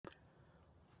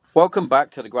Welcome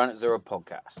back to the Granite Zero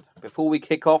podcast. Before we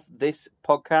kick off this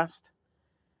podcast,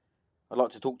 I'd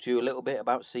like to talk to you a little bit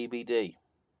about CBD.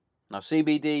 Now,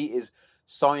 CBD is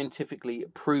scientifically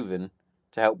proven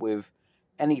to help with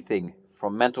anything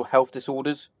from mental health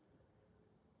disorders,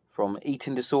 from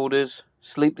eating disorders,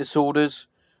 sleep disorders,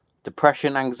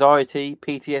 depression, anxiety,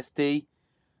 PTSD,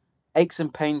 aches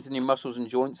and pains in your muscles and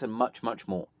joints, and much, much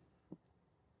more.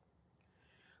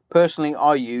 Personally,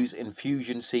 I use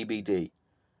Infusion CBD.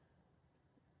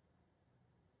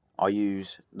 I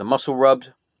use the muscle rub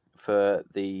for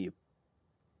the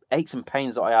aches and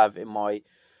pains that I have in my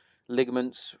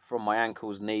ligaments from my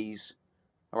ankles, knees,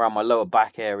 around my lower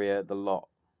back area, the lot.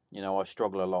 You know, I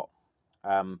struggle a lot.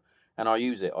 And I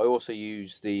use it. I also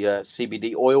use the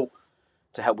CBD oil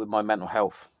to help with my mental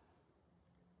health.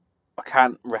 I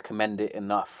can't recommend it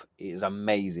enough. It is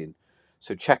amazing.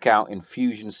 So check out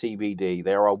Infusion CBD.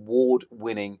 They are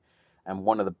award-winning and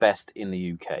one of the best in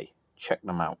the UK. Check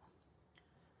them out.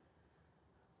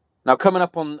 Now, coming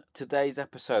up on today's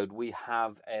episode, we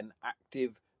have an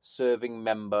active serving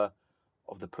member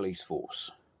of the police force.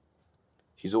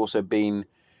 She's also been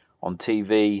on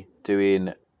TV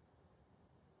doing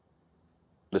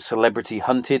the Celebrity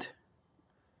Hunted.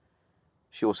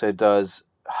 She also does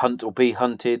Hunt or Be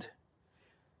Hunted.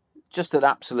 Just an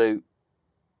absolute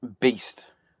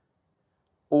beast.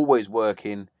 Always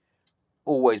working,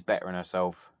 always bettering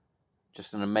herself.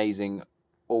 Just an amazing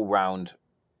all-round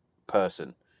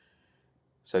person.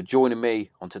 So joining me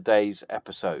on today's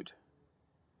episode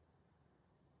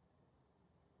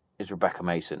is Rebecca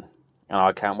Mason. And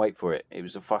I can't wait for it. It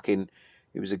was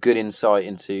a good insight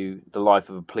into the life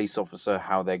of a police officer,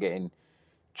 how they're getting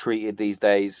treated these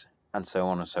days, and so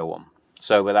on and so on.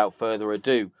 So without further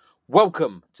ado,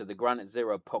 welcome to the Granite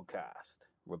Zero podcast,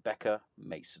 Rebecca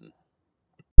Mason.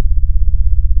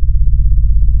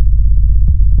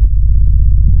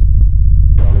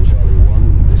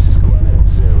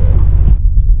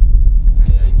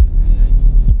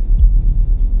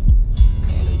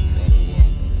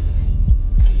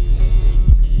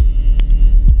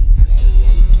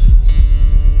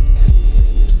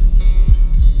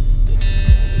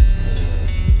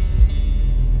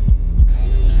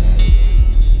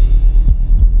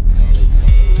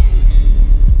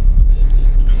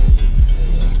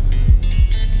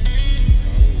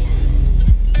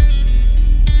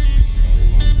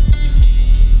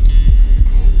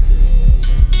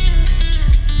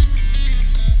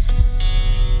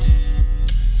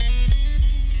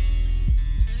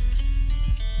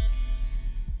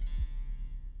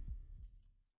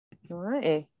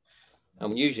 Alrighty.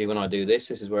 And usually when I do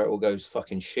this is where it all goes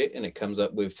fucking shit and it comes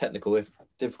up with technical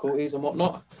difficulties and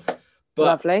whatnot. But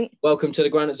lovely. Welcome to the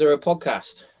Granite Zero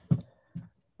podcast.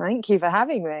 Thank you for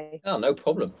having me. Oh, no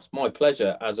problem. It's my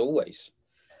pleasure, as always.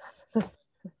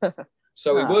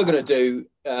 So we were going to do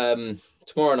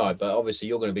tomorrow night, but obviously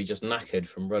you're going to be just knackered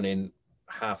from running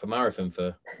half a marathon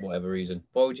for whatever reason.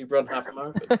 Why would you run half a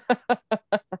marathon?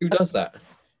 Who does that?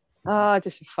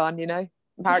 Just for fun, you know.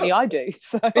 Apparently I do.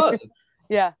 So Fun?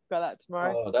 Yeah, got that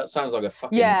tomorrow. Oh, that sounds like a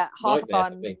fucking half nightmare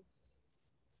fun. for me.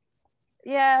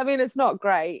 Yeah, I mean it's not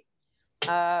great.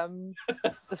 The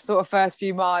sort of first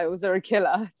few miles are a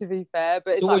killer, to be fair.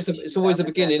 But it's always the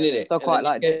beginning, isn't it? So I quite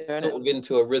like doing sort it. of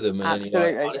into a rhythm, and Absolutely.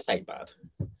 then you're like, oh, this ain't bad.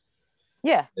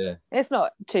 Yeah, Yeah. It's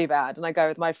not too bad, and I go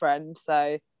with my friend,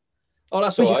 so Oh,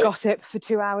 that's we all just right. gossip for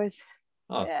 2 hours.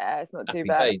 Oh, yeah, it's not too happy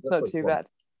bad. days. It's That's not what you too want. bad.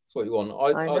 That's what you want.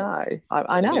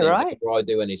 I know, right? Whenever I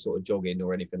do any sort of jogging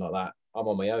or anything like that, I'm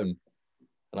on my own,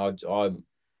 and I'm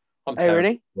Oh,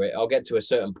 terrible. really? I'll get to a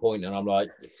certain point, and I'm like,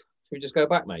 "Should we just go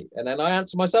back, mate?" And then I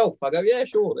answer myself. I go, "Yeah,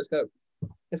 sure, let's go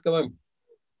home."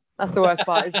 That's the worst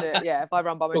part, isn't it? Yeah, if I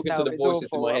run by Talking to myself, the it's voices in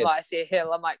awful. my I'm head. like, I see a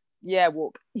hill, I'm like, yeah,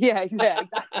 walk. Yeah,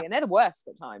 exactly. And they're the worst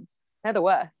at times. They're the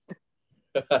worst.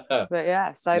 But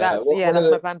yeah, so that's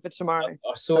my plan for tomorrow.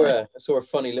 I saw a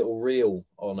funny little reel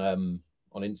on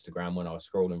Instagram when I was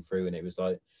scrolling through, and it was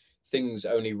like things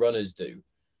only runners do,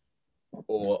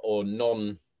 or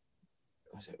non.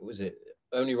 Was it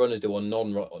only runners do, or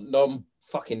non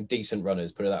fucking decent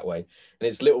runners? Put it that way. And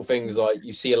it's little things like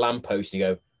you see a lamppost and you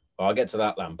go, oh, I'll get to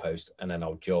that lamppost and then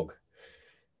I'll jog.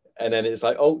 And then it's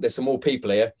like, oh, there's some more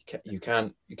people here. You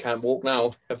can't walk now.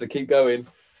 You have to keep going.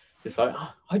 It's like,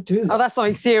 oh, I do that. Oh, that's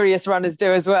something serious runners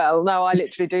do as well. No, I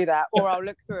literally do that. Or I'll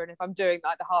look through, and if I'm doing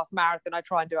like the half marathon, I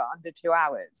try and do it under 2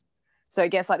 hours. So it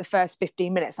gets like the first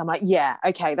 15 minutes. I'm like, yeah,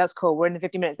 okay, that's cool. We're in the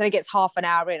 50 minutes. Then it gets half an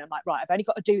hour in. I'm like, right, I've only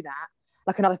got to do that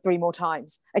like another 3 more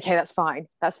times. Okay, that's fine.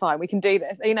 That's fine. We can do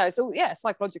this. You know, it's all,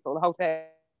 psychological. The whole thing.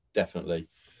 Definitely.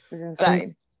 It's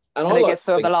insane. And it gets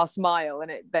sort of the last mile,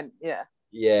 and it then, yeah.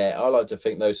 Yeah, I like to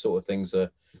think those sort of things are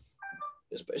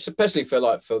especially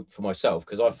for myself,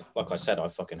 because like I said, I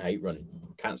fucking hate running,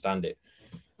 can't stand it.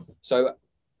 So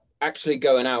actually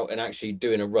going out and actually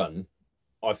doing a run,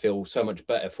 I feel so much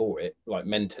better for it, like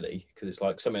mentally, because it's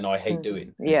like something I hate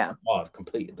doing. Yeah. Like, oh, I've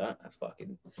completed that. That's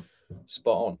fucking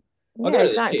spot on. Yeah,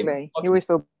 exactly. You always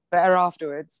feel better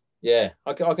afterwards. Yeah,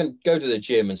 I can go to the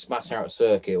gym and smash out a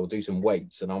circuit or do some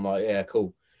weights, and I'm like, yeah,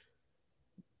 cool.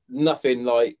 Nothing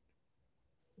like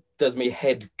does me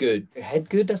head good. Head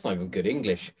good? That's not even good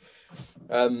English.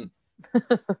 Then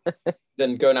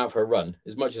going out for a run,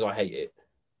 as much as I hate it,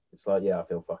 it's like, yeah, I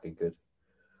feel fucking good.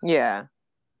 Yeah.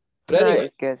 But anyway,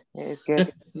 it's good. It is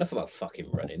good. Enough about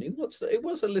fucking running. It wants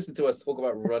to listen to us talk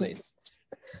about running.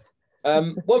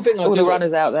 One thing all the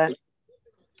runners out there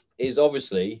is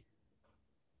obviously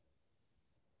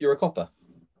you're a copper.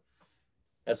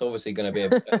 That's obviously going to be a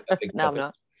big no, topic. I'm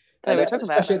not. Tell you what we're talking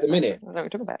about. Especially at the minute. I don't know what we're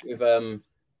talking about. With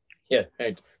yeah,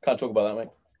 hey, can't talk about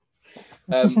that,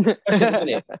 mate. Especially at the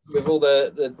minute with all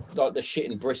the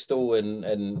shit in Bristol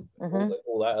and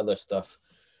all that other stuff.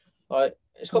 Like,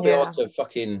 it's got to be hard to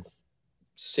fucking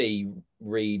see,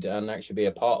 read, and actually be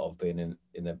a part of being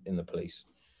in the police.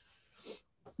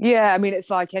 Yeah, I mean, it's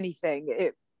like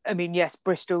anything. Yes,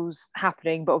 Bristol's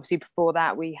happening, but obviously before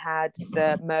that we had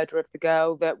the murder of the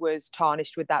girl that was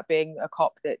tarnished with that being a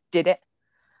cop that did it.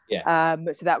 Yeah.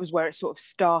 So that was where it sort of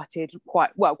started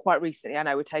quite recently. I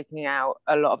know we're taking out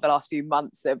a lot of the last few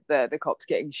months of the cops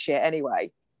getting shit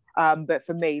anyway. But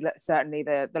for me, certainly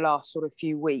the last sort of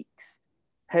few weeks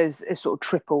has sort of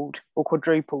tripled or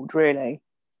quadrupled, really,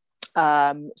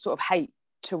 sort of hate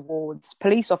towards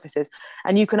police officers.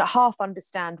 And you can half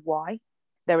understand why.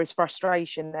 There is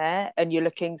frustration there. And you're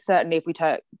looking, certainly if we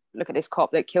look at this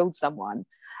cop that killed someone,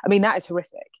 I mean, that is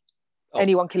horrific. Oh.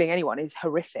 Anyone killing anyone is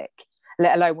horrific,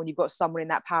 let alone when you've got someone in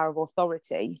that power of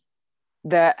authority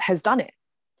that has done it.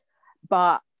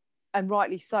 And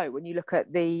rightly so, when you look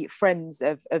at the friends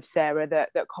of Sarah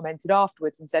that commented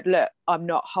afterwards and said, look, I'm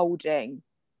not holding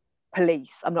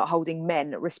police, I'm not holding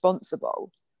men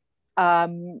responsible.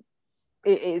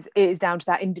 It is down to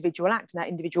that individual act and that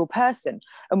individual person.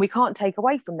 And we can't take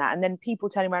away from that. And then people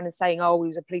turning around and saying, oh, he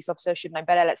was a police officer, should know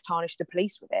better, let's tarnish the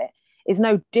police with it, is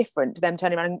no different to them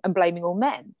turning around and blaming all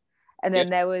men. And then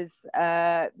there was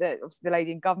obviously the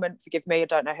lady in government, forgive me, I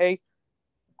don't know who,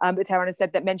 but Tehran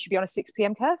said that men should be on a 6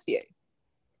 p.m. curfew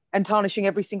and tarnishing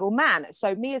every single man.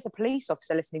 So me as a police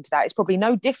officer listening to that is probably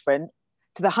no different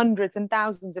to the hundreds and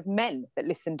thousands of men that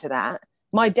listen to that.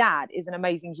 My dad is an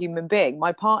amazing human being.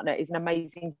 My partner is an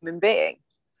amazing human being.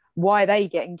 Why are they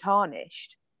getting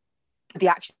tarnished with the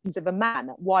actions of a man?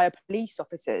 Why are police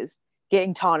officers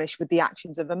getting tarnished with the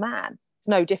actions of a man? It's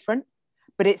no different.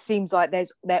 But it seems like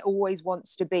there always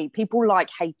wants to be. People like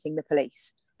hating the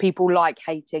police. People like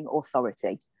hating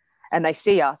authority. And they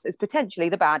see us as potentially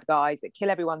the bad guys that kill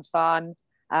everyone's fun,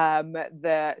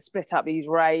 that split up these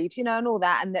raves, and all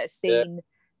that, and that are seen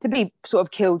to be sort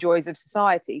of killjoys of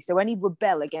society. So any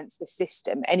rebel against the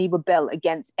system, any rebel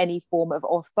against any form of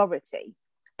authority,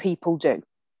 people do.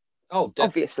 Oh, definitely.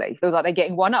 Obviously, feels like they're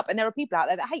getting one up. And there are people out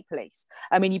there that hate police.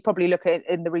 I mean, you probably look at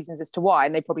in the reasons as to why,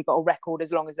 and they probably got a record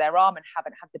as long as their arm and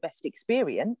haven't had the best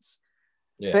experience.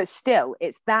 Yeah. But still,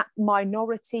 it's that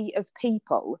minority of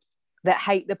people that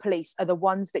hate the police are the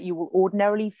ones that you will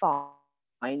ordinarily find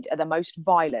are the most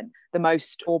violent, the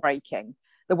most law-breaking,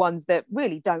 the ones that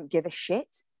really don't give a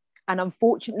shit. And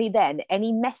unfortunately then,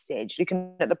 any message,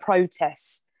 looking at the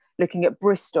protests, looking at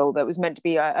Bristol, that was meant to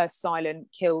be a silent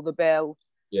kill the bill,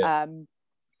 in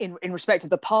respect of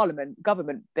the Parliament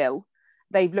government bill,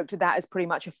 they've looked at that as pretty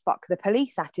much a fuck the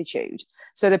police attitude.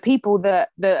 So the people that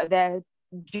they're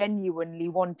genuinely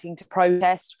wanting to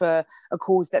protest for a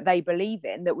cause that they believe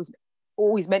in, that was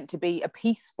always meant to be a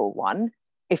peaceful one,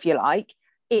 if you like,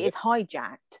 it is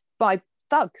hijacked by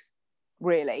thugs,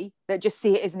 really, that just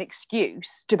see it as an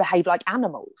excuse to behave like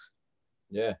animals.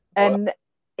 Yeah. And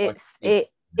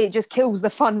it just kills the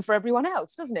fun for everyone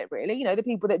else, doesn't it, really? The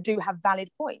people that do have valid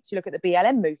points. You look at the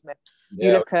BLM movement. Yeah.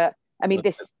 You look at,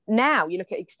 you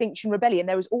look at Extinction Rebellion.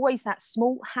 There is always that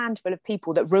small handful of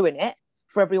people that ruin it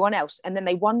for everyone else. And then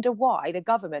they wonder why the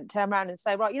government turn around and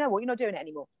say, right, you know what, you're not doing it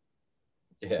anymore.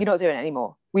 Yeah. You're not doing it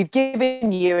anymore. We've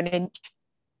given you an inch.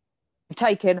 We've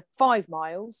taken 5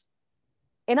 miles.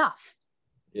 Enough.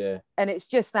 Yeah. And it's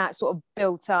just that sort of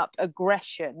built up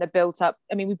aggression,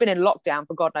 we've been in lockdown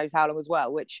for God knows how long as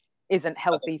well, which isn't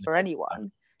healthy for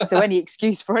anyone. So any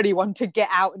excuse for anyone to get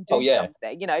out and do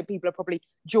something, people are probably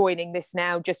joining this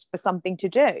now just for something to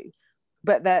do.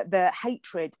 But the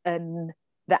hatred and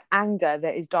the anger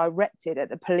that is directed at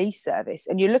the police service,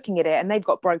 and you're looking at it and they've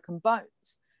got broken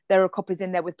bones. There are coppers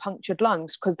in there with punctured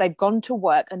lungs because they've gone to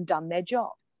work and done their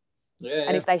job. Yeah,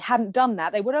 And yeah. if they hadn't done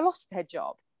that, they would have lost their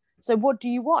job. So what do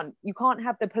you want? You can't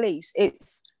have the police.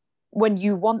 It's when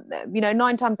you want them.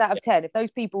 9 times out of 10, if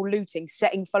those people looting,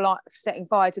 setting fire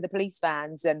to the police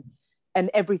vans and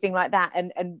everything like that,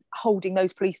 and holding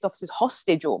those police officers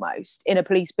hostage almost in a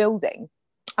police building,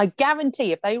 I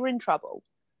guarantee if they were in trouble,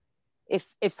 if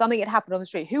something had happened on the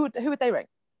street, who would they ring?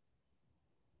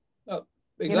 Oh,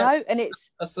 exactly. And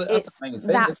it's That's the main thing,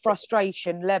 that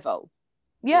frustration level.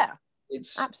 Yeah,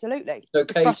 it's absolutely.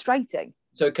 okay. It's frustrating.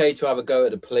 It's okay to have a go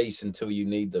at the police until you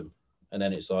need them, and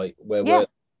then it's like Yeah.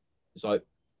 it's like,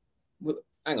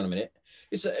 hang on a minute.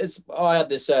 It's I had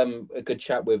this a good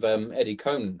chat with Eddie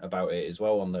Cohn about it as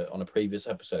well on a previous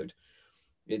episode.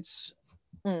 It's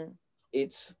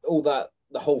all that,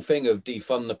 the whole thing of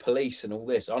defund the police and all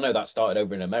this. I know that started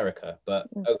over in America, but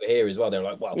over here as well, they're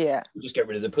like, well, Yeah. we'll just get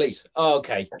rid of the police. Oh,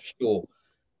 okay, sure.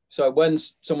 So when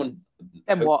someone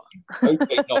Then what?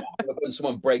 hopefully not, when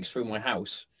someone breaks through my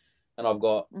house and I've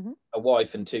got a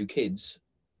wife and 2 kids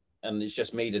and it's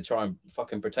just me to try and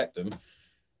fucking protect them,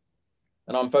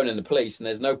 and I'm phoning the police and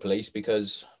there's no police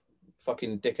because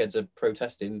fucking dickheads are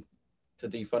protesting to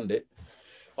defund it.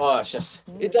 Oh, it's just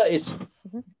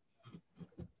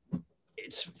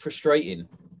it's frustrating.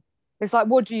 It's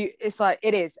like,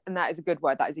 it is, and that is a good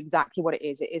word. That is exactly what it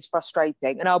is. It is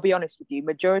frustrating. And I'll be honest with you,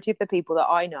 majority of the people that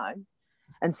I know,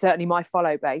 and certainly my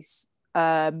follow base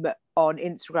on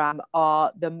Instagram,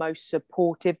 are the most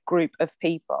supportive group of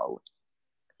people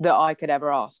that I could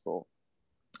ever ask for.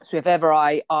 So if ever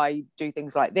I do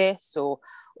things like this or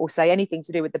say anything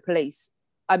to do with the police,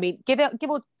 I mean, give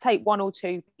or take 1 or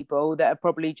 2 people that have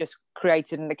probably just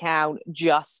created an account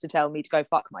just to tell me to go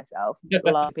fuck myself.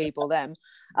 Love people, them.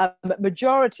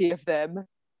 Majority of them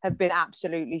have been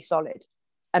absolutely solid,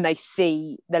 and they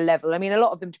see the level. I mean, a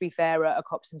lot of them, to be fair, are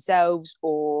cops themselves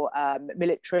or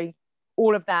military.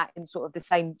 All of that in sort of the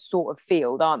same sort of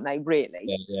field, aren't they? Really,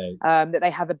 that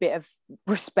they have a bit of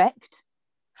respect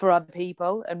for other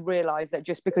people and realize that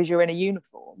just because you're in a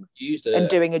uniform and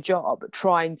doing a job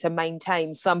trying to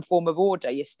maintain some form of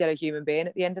order, you're still a human being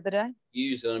at the end of the day. You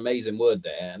used an amazing word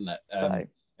there,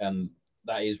 and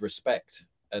that is respect.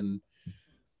 And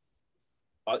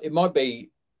it might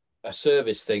be a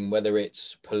service thing, whether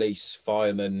it's police,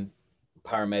 firemen,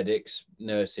 paramedics,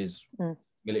 nurses,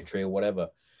 military, or whatever.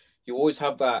 You always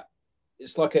have that.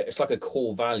 It's like a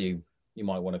core value, you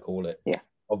might want to call it,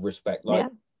 of respect.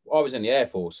 I was in the Air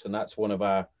Force, and that's one of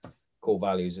our core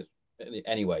values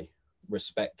anyway: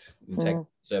 respect, integrity,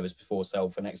 service before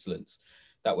self, and excellence.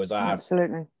 That was our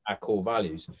core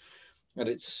values. And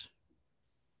it's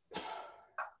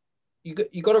you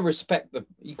got to respect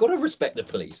the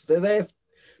police. They're there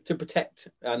to protect,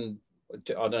 and I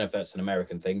don't know if that's an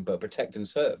American thing, but protect and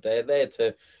serve. They're there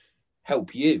to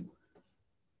help you.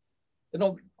 They're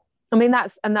not. I mean,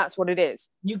 that's what it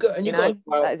is.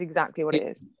 That is exactly what it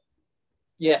is.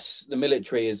 Yes, the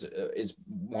military is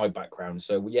my background.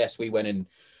 So yes, we went and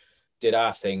did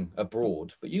our thing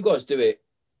abroad, but you guys do it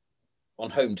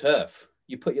on home turf.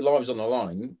 You put your lives on the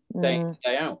line day in,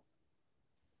 day out.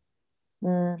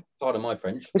 Pardon my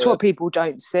French. It's what people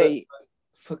don't see.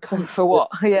 For what?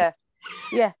 Yeah.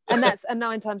 And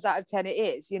 9 times out of 10 it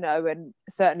is, and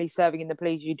certainly serving in the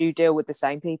police, you do deal with the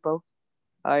same people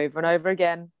over and over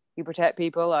again. You protect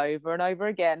people over and over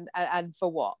again. And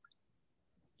for what?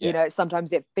 Yeah.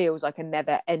 Sometimes it feels like a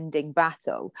never-ending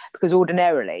battle, because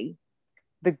ordinarily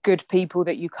the good people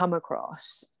that you come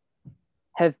across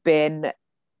have been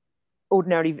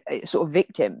ordinarily sort of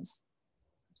victims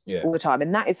all the time,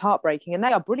 and that is heartbreaking, and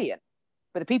they are brilliant.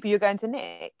 But the people you're going to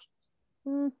nick,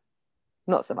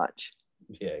 not so much.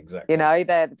 Yeah, exactly.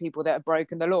 They're the people that have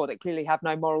broken the law, that clearly have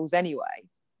no morals anyway.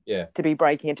 Yeah. To be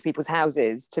breaking into people's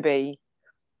houses, to be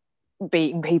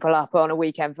beating people up on a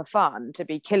weekend for fun, to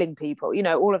be killing people,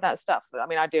 all of that stuff. I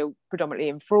mean, I deal predominantly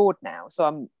in fraud now, so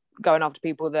I'm going after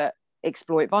people that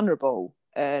exploit vulnerable,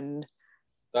 and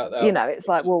it's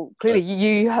like, well, clearly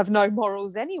you have no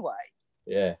morals anyway.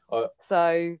 Yeah.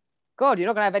 So, God, you're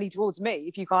not going to have any towards me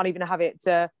if you can't even have it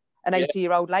to an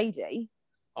 80-year-old lady.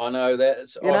 I know that.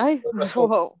 I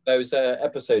saw those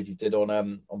episodes you did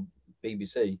on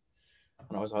BBC,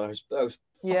 and I was like, those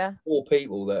 4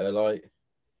 people that are like.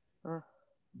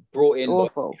 Brought in.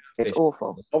 It's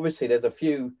awful. Obviously, there's a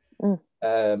few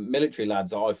military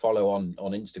lads that I follow on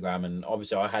Instagram, and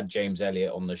obviously I had James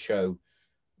Elliott on the show.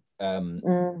 When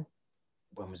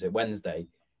was it? Wednesday,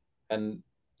 and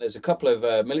there's a couple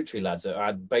of military lads that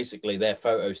had basically their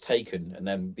photos taken and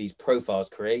then these profiles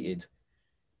created,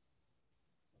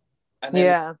 and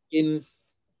then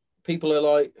people are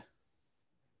like,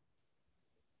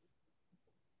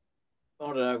 I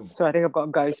don't know. So I think I've got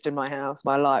a ghost in my house.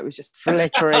 My light was just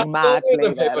flickering madly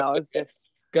then. I was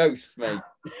just ghosts, mate.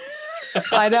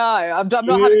 I know. I'm not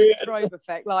having the strobe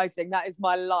effect lighting. That is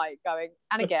my light going.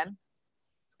 And again.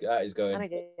 That is going. And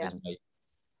again.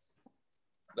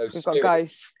 We've got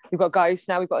ghosts. We've got ghosts.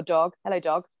 Now we've got a dog. Hello,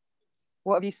 dog.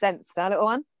 What have you sensed, our little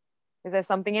one? Is there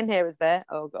something in here? Is there?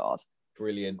 Oh, God.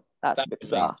 Brilliant. That's a bit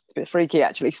bizarre. It's a bit freaky,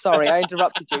 actually. Sorry, I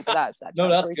interrupted you, but that's actually no,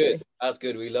 that's freaky. good. That's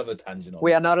good. We love a tangent.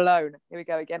 We are not alone. Here we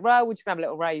go again. Well, we're just going to have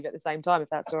a little rave at the same time, if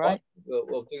that's all right.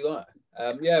 We'll do that.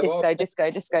 Yeah.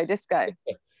 Disco.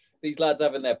 These lads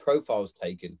having their profiles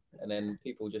taken, and then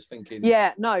people just thinking.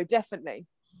 Yeah, no, definitely.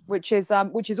 Which is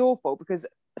awful, because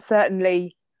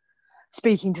certainly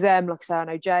speaking to them, like I say, I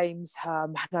know James, I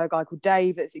know a guy called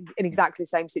Dave that's in exactly the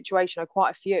same situation. I know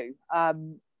quite a few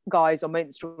guys on my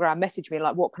Instagram message me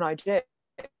like, what can I do?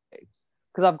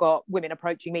 Because I've got women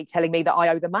approaching me telling me that I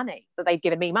owe them money, that they've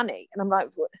given me money. And I'm like,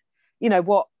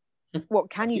 what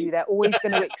can you do? They're always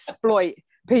going to exploit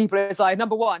people. It's like,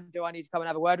 number one, do I need to come and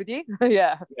have a word with you?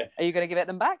 yeah. Are you going to give it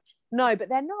them back? No, but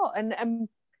they're not. And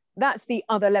that's the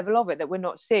other level of it that we're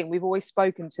not seeing. We've always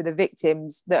spoken to the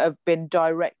victims that have been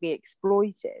directly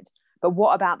exploited. But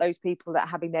what about those people that are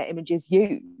having their images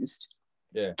used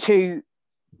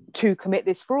to commit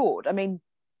this fraud? I mean,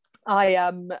 I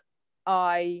have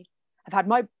had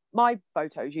my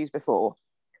photos used before,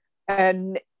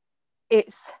 and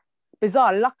it's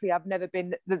bizarre. Luckily, I've never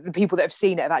been the people that have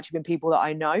seen it have actually been people that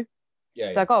I know.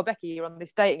 It's like, oh, Becky, you're on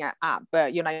this dating app,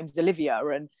 but your name's Olivia,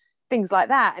 and things like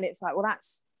that. And it's like, well,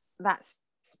 that's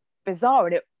bizarre.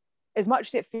 And it, as much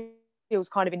as it feels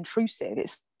kind of intrusive,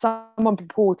 it's someone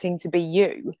purporting to be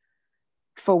you,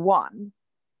 for one.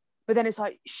 But then it's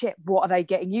like, shit, what are they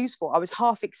getting used for? I was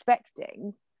half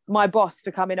expecting my boss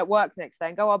to come in at work the next day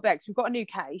and go, oh, Bex, we've got a new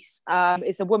case.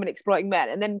 It's a woman exploiting men.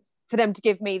 And then for them to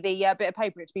give me the bit of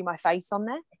paper, to be my face on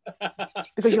there.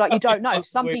 Because you're like, you don't know.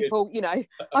 Some weird. People,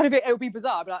 it'll be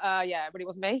bizarre. But like, yeah, it really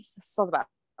wasn't me. Sounds about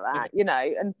that,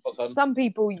 And some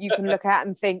people you can look at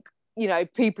and think,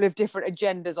 people have different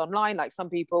agendas online. Like some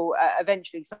people,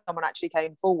 eventually someone actually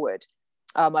came forward.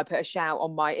 I put a shout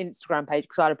on my Instagram page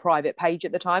because I had a private page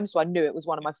at the time. So I knew it was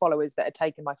one of my followers that had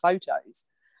taken my photos.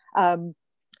 And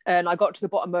I got to the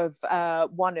bottom of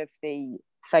one of the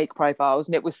fake profiles,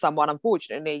 and it was someone,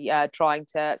 unfortunately, trying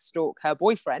to stalk her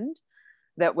boyfriend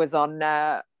that was on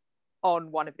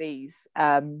one of these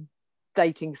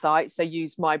dating sites. So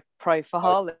used my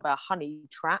profile, a honey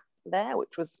trap there,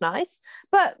 which was nice.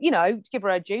 But, to give her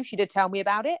a due, she did tell me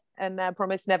about it and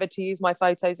promised never to use my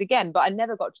photos again. But I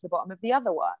never got to the bottom of the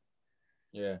other one.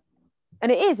 Yeah.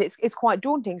 And it's quite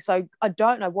daunting. So I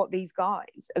don't know what these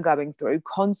guys are going through,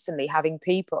 constantly having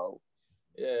people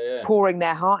pouring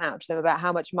their heart out to them about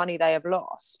how much money they have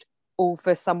lost, all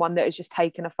for someone that has just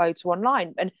taken a photo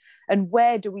online. And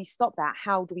where do we stop that?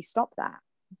 How do we stop that?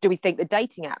 Do we think the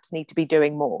dating apps need to be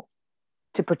doing more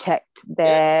to protect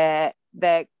their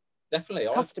definitely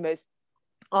customers?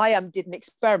 I did an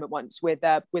experiment once with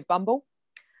Bumble.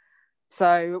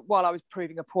 So while I was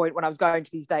proving a point when I was going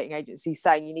to these dating agencies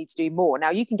saying you need to do more, now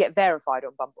you can get verified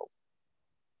on Bumble.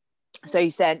 So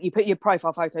you put your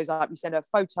profile photos up, you send a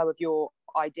photo of your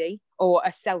ID or a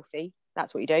selfie,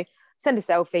 that's what you do. Send a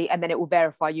selfie and then it will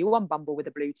verify you on Bumble with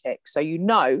a blue tick. So you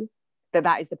know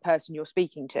that is the person you're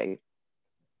speaking to,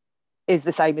 is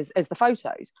the same as the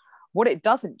photos. What it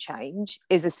doesn't change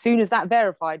is as soon as that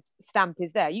verified stamp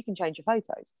is there, you can change your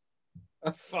photos.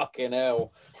 Oh, fucking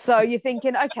hell. So you're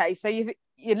thinking, okay, so you've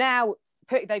now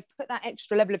they've put that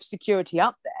extra level of security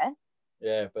up there.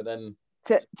 Yeah, but then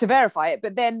to verify it.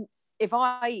 But then if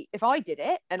I did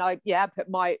it and I put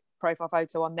my profile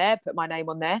photo on there, put my name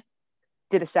on there,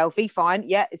 did a selfie, fine,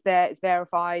 it's there, it's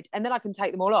verified, and then I can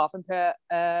take them all off and put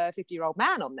a 50-year-old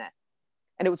man on there,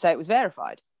 and it would say it was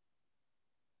verified.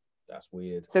 That's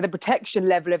weird. So the protection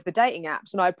level of the dating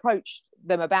apps, and I approached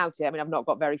them about it. I mean, I've not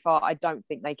got very far. I don't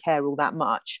think they care all that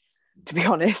much, to be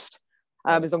honest.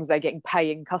 As long as they're getting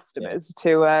paying customers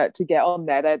to get on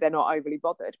there, they're not overly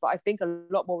bothered. But I think a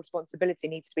lot more responsibility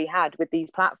needs to be had with these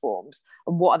platforms,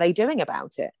 and what are they doing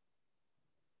about it?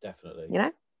 Definitely.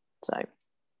 So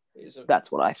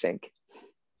that's what I think.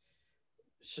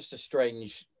 It's just a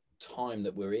strange time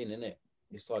that we're in, isn't it?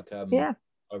 It's like I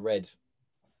read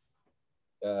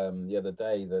the other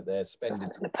day that they're spending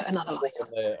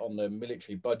on the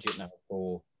military budget now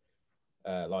for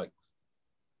like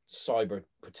cyber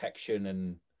protection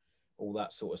and all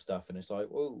that sort of stuff, and it's like,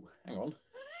 whoa, hang on.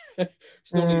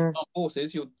 Still need armed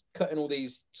forces, you're cutting all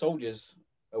these soldiers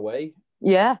away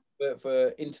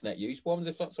for internet use. What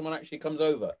happens if someone actually comes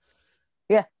over?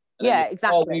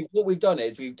 Exactly. What we've done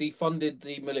is we've defunded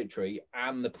the military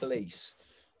and the police,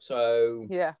 So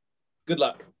Yeah. good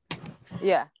luck.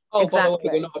 Yeah. Oh, exactly. by the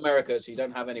way, we're not America, so you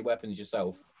don't have any weapons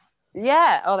yourself.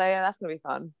 Yeah. Oh, yeah, that's gonna be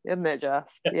fun, isn't it?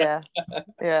 Just yeah,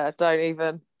 yeah. Don't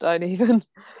even.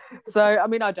 So, I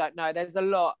mean, I don't know. There's a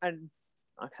lot, and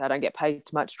like I said, I don't get paid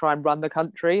too much to try and run the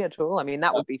country at all. I mean,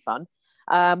 that would be fun.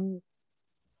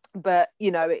 But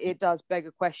you know, it does beg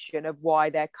a question of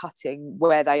why they're cutting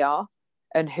where they are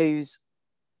and whose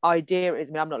idea it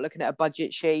is. I mean, I'm not looking at a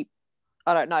budget sheet.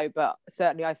 I don't know, but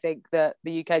certainly I think that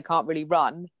the UK can't really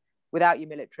run without your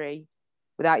military,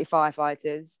 without your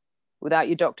firefighters, without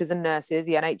your doctors and nurses,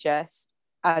 the NHS,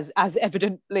 as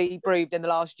evidently proved in the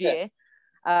last year,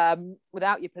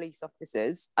 without your police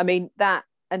officers. I mean, that,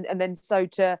 and then so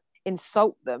to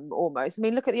insult them almost. I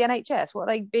mean, look at the NHS. What are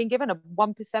they being given? A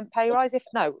 1% pay rise? If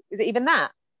no, is it even that?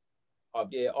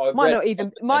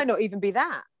 Might not even be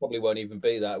that. Probably won't even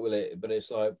be that, will it? But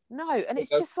it's like no, and it's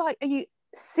just like, are you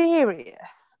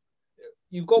serious?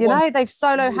 You've got they've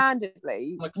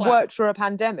solo-handedly worked through a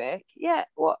pandemic. Yeah,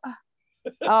 what?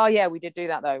 Oh yeah, we did do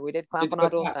that though. We did clap on our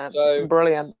doorsteps. So...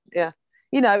 Brilliant. Yeah,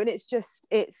 and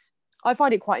it's. I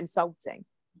find it quite insulting.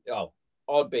 Oh,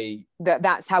 I'd be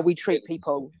that's how we treat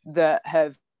people that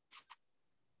have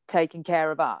taken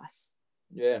care of us.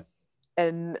 Yeah,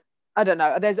 and I don't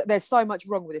know. There's so much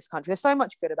wrong with this country. There's so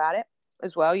much good about it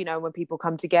as well. When people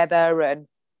come together and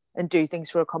do things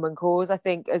for a common cause. I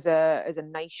think as a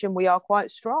nation we are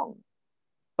quite strong,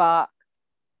 but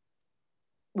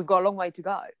we've got a long way to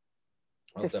go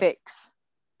to fix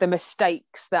the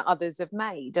mistakes that others have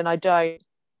made. And I don't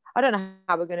know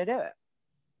how we're going to do it.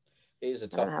 It is a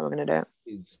tough. I don't know how we're going to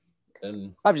do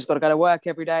it. I've just got to go to work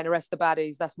every day and arrest the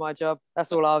baddies. That's my job.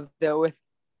 That's all I'll deal with.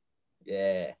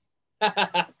 Yeah.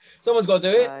 Someone's got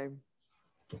to do it.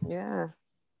 Yeah.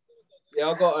 Yeah,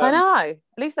 I've got. I know. At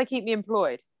least they keep me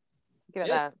employed. Give it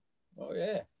that. Oh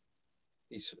yeah.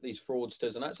 These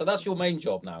fraudsters and that. So that's your main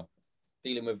job now,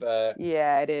 dealing with.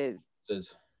 Yeah, it is.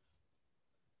 Fraudsters.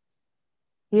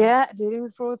 Yeah, dealing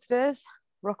with fraudsters.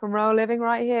 Rock and roll living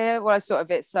right here. Well, sort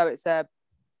of it. So it's the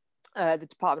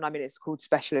department I'm in. It's called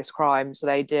specialist crime. So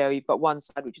they do. You've got one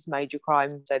side which is major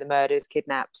crime, so the murders,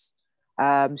 kidnaps,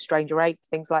 stranger rape,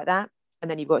 things like that.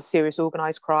 And then you've got serious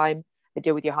organised crime. They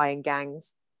deal with your high-end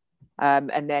gangs.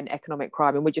 And then economic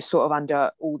crime, and we're just sort of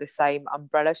under all the same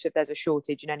umbrella. So if there's a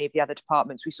shortage in any of the other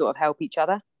departments, we sort of help each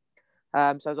other. So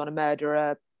I was on a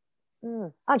murder.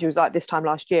 Actually, it was like this time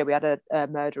last year. We had a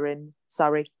murder in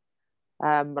Surrey,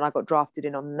 and I got drafted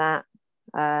in on that.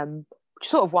 Which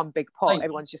is sort of one big pot.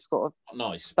 Everyone's just sort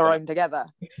of thrown together.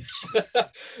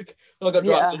 I got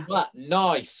drafted in that.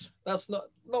 Nice. That's not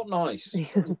nice.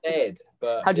 Dead.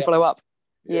 But how do you follow up?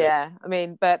 Yeah, I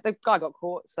mean, but the guy got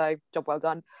caught, so job well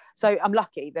done. So I'm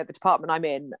lucky that the department I'm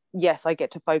in, yes, I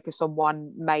get to focus on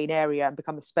one main area and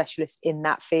become a specialist in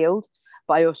that field,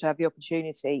 but I also have the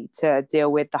opportunity to deal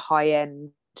with the high end.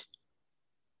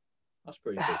 That's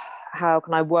pretty cool. How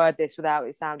can I word this without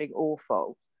it sounding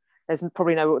awful? There's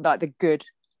probably no like the good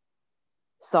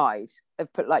side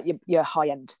of put like your high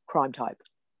end crime type,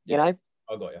 you know.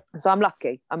 I got you. So I'm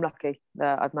lucky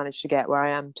that I've managed to get where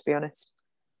I am, to be honest.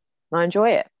 And I enjoy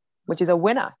it, which is a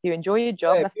winner. If you enjoy your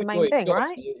job, that's the main thing,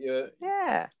 right?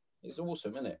 Yeah. It's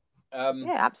awesome, isn't it?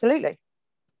 Yeah, absolutely.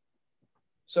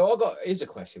 So here's a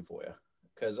question for you,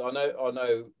 because I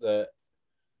know that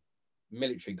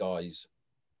military guys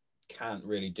can't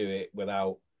really do it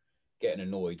without getting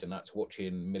annoyed, and that's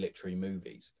watching military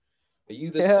movies. Are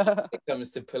you the same when it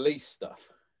comes to police stuff?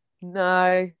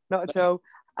 No, not at all.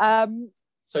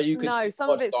 So you could some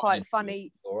of it's quite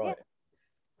funny. All right. Yeah.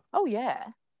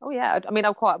 Oh yeah. I mean,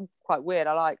 I'm quite weird.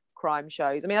 I like crime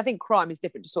shows. I mean, I think crime is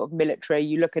different to sort of military.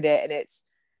 You look at it and it's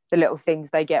the little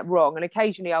things they get wrong. And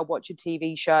occasionally I'll watch a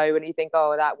TV show and you think,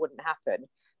 oh, that wouldn't happen.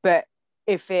 But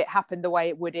if it happened the way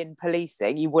it would in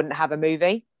policing, you wouldn't have a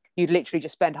movie. You'd literally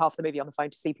just spend half the movie on the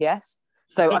phone to CPS.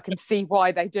 So I can see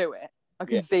why they do it. I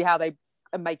can see how they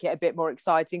make it a bit more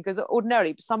exciting, because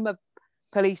ordinarily some of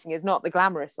policing is not the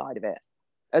glamorous side of it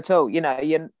at all.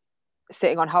 You're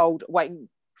sitting on hold, waiting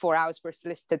 4 hours for a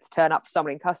solicitor to turn up for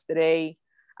someone in custody,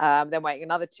 then waiting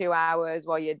another 2 hours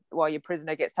while your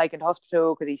prisoner gets taken to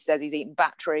hospital because he says he's eaten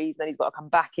batteries, then he's got to come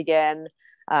back again,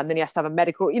 then he has to have a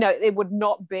medical. It would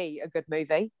not be a good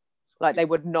movie. Like they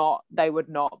would not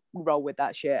roll with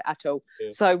that shit at all.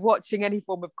 So watching any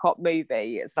form of cop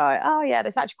movie, it's like, oh yeah,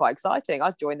 that's actually quite exciting.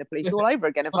 I'd join the police all over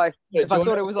again if I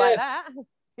thought it was like that.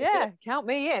 Yeah, count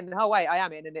me in. Oh wait, I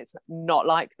am in, and it's not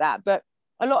like that. But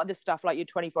a lot of the stuff, like your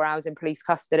 24 hours in police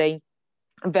custody,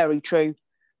 very true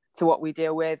to what we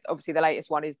deal with. Obviously, the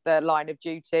latest one is the Line of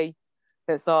Duty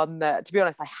that's on. To be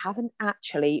honest, I haven't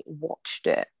actually watched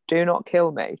it, do not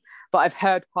kill me. But I've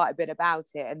heard quite a bit about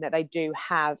it, and that they do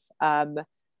have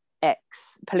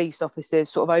ex-police officers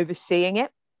sort of overseeing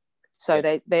it. So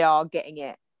they are getting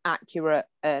it accurate,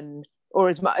 and or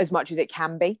as much as it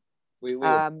can be. We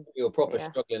were proper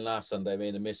struggling last Sunday, me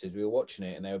and the missus. We were watching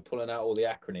it and they were pulling out all the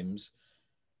acronyms.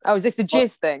 Oh, is this the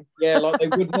jizz thing? Yeah, like they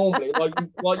would normally,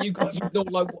 like you guys,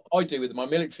 like I do with my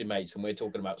military mates when we're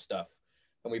talking about stuff,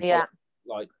 and we pull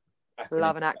like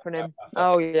love an acronym.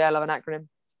 Oh yeah, love an acronym.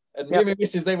 And me and my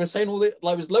missus, they were saying all the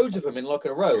like, there was loads of them in like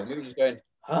a row, and we were just going,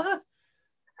 huh?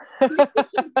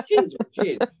 Cheers.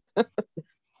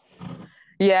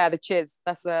 Yeah, the chiz.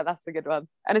 That's a good one.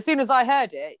 And as soon as I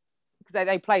heard it, because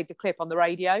they played the clip on the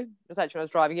radio, it was actually when I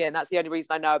was driving in. That's the only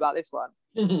reason I know about this one.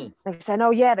 They were saying, oh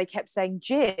yeah, they kept saying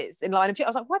jizz in Line of Duty. I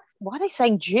was like, what? Why are they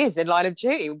saying jizz in Line of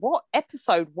Duty? What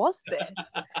episode was this?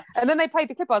 And then they played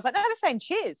the clip. I was like, no, they're saying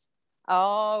chiz.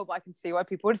 Oh, but I can see why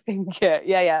people would think it.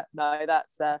 Yeah. No,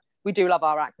 that's we do love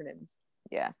our acronyms.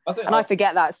 Yeah. I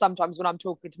forget that sometimes when I'm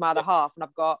talking to my other half and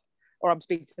I'm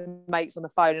speaking to mates on the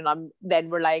phone and I'm then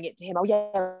relaying it to him. Oh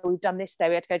yeah, we've done this day.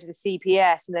 We had to go to the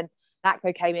CPS, and then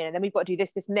NACPO came in, and then we've got to do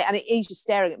this and that. And he's just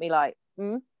staring at me like,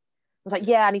 I was like,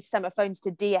 yeah, I need to send my phones to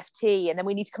DFT, and then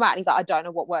we need to come out. And he's like, I don't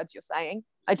know what words you're saying.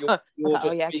 I was like,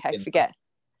 oh yeah, okay, forget.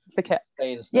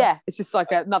 Yeah, it's just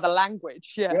like another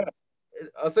language. Yeah.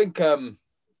 I think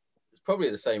it's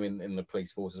probably the same in the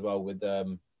police force as well, with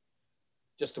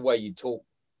just the way you talk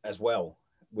as well.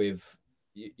 With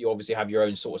you obviously have your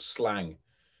own sort of slang.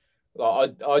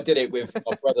 Like I did it with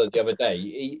my brother the other day.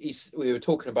 We were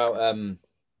talking about what are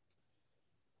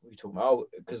we talking about? Oh,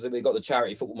 because we got the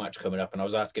charity football match coming up, and I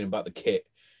was asking him about the kit,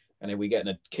 and then we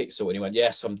getting a kit sorted. And he went,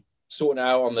 "Yes, I'm sorting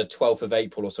out on the 12th of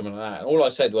April or something like that." And all I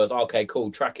said was, "Okay,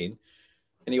 cool, tracking."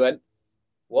 And he went,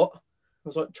 "What?" I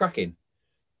was like, "Tracking."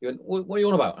 He went, "What are you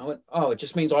on about?" I went, "Oh, it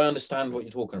just means I understand what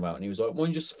you're talking about." And he was like, "Why don't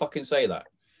you just fucking say that?"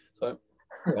 So,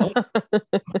 right.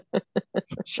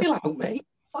 Chill out, mate.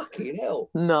 Fucking hell.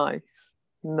 Nice.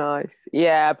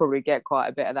 Yeah, I probably get quite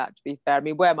a bit of that, to be fair. I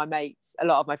mean, where my mates, a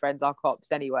lot of my friends are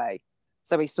cops anyway,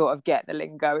 so we sort of get the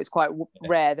lingo. It's quite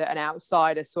rare that an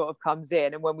outsider sort of comes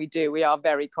in, and when we do, we are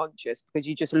very conscious, because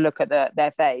you just look at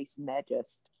their face and they're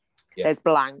just there's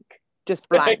blank, just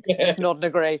blank. Just nod and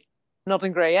agree.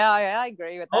 Yeah, I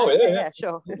agree with that. Oh yeah,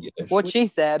 sure. What she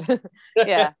said.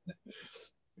 Yeah.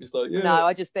 It's like, No,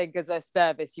 I just think as a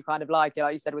service, you kind of like it,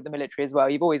 like you said with the military as well.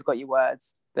 You've always got your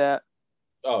words that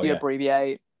you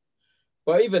abbreviate.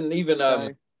 But even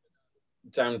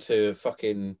down to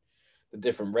fucking the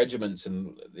different regiments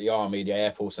and the Army, the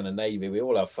Air Force, and the Navy, we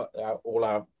all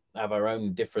have our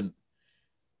own different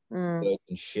words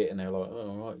and shit, and they're like,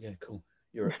 oh, right, yeah, cool.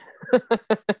 You're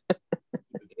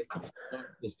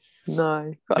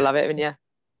no, gotta love it, haven't you?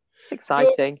 It's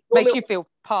exciting. Makes you feel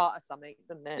part of something,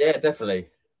 doesn't it? Yeah, definitely.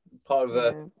 Part of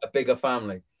a bigger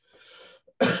family.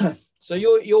 So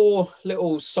your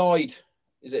little side,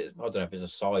 is it? I don't know if it's a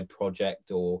side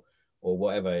project or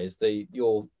whatever.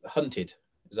 You're Hunted?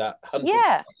 Is that Hunted?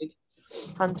 Yeah,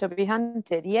 Hunter Be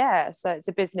Hunted. Yeah. So it's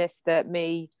a business that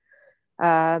me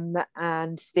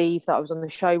and Steve, that I was on the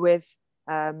show with,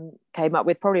 came up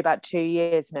with probably about 2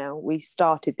 years now. We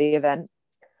started the event.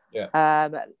 Yeah.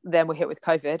 Then we're hit with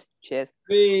COVID. Cheers.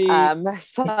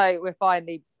 So we're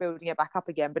finally building it back up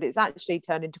again, but it's actually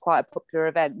turned into quite a popular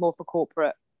event, more for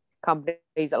corporate companies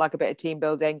that like a bit of team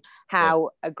building, how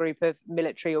a group of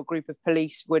military or group of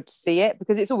police would see it,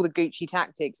 because it's all the Gucci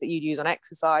tactics that you'd use on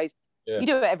exercise. You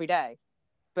do it every day,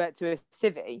 but to a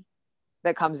civvy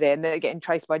that comes in, they're getting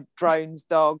traced by drones,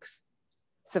 dogs,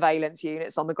 surveillance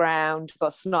units on the ground,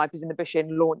 got snipers in the bush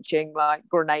launching like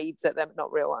grenades at them,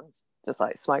 not real ones, just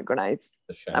like smoke grenades.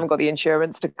 I haven't got the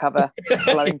insurance to cover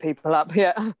blowing people up.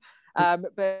 But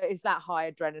it's that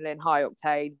high adrenaline, high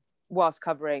octane, whilst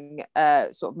covering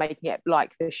sort of making it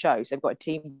like the show. So they've got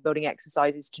team building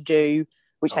exercises to do,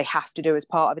 which they have to do as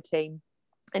part of a team.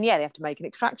 And they have to make an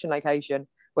extraction location,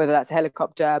 whether that's a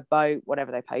helicopter, boat,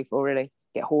 whatever they pay for, really.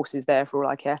 Get horses there for all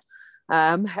I care.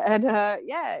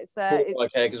 It's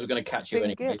okay, because we're going to catch you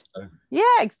anyway. So. Yeah,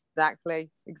 exactly.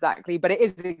 But it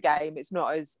is a game. It's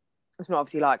not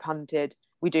obviously like Hunted.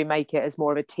 We do make it as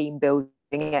more of a team building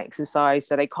exercise.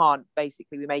 So we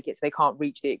make it so they can't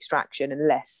reach the extraction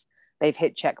unless they've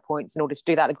hit checkpoints. In order to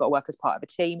do that, they've got to work as part of a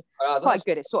team. It's quite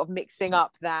good. It's sort of mixing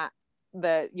up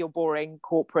your boring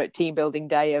corporate team building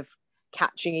day of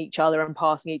catching each other and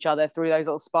passing each other through those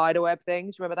little spider web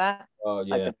things. Remember that? Oh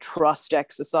yeah. Like the trust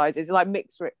exercises. Like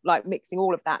mixing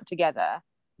all of that together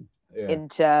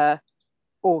into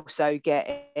also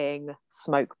getting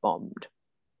smoke bombed.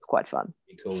 It's quite fun.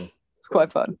 Cool. It's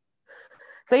quite fun.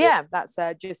 So yeah, that's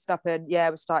just up, and yeah,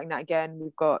 we're starting that again.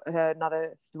 We've got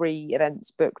another 3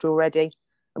 events booked already,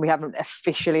 and we haven't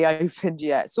officially opened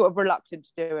yet. Sort of reluctant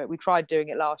to do it. We tried doing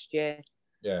it last year,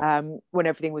 when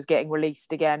everything was getting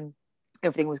released again,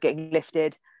 everything was getting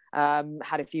lifted.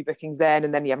 Had a few bookings then,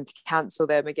 and then you having to cancel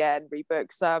them again,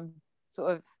 rebook. Some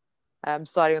sort of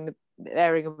siding on the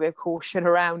airing a bit of caution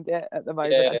around it at the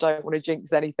moment. I don't want to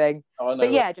jinx anything,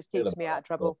 but yeah, it just keeps me out of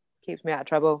trouble. Keeps me out of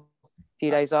trouble. A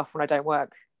few days off when I don't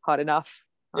work hard enough.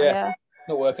 Not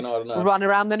working hard enough. Run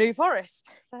around the New Forest.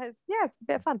 So it's a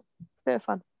bit of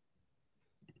fun.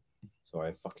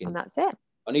 Sorry, and that's it.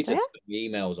 I need to put the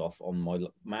emails off on my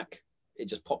Mac. It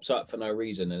just pops up for no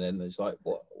reason, and then it's like,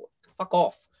 what? Fuck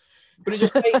off. But it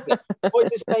just stays there. Why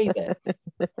did it stay there?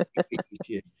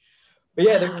 But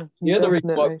yeah, the other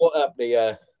reason why I brought up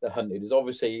the hunting is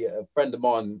obviously a friend of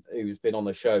mine who's been on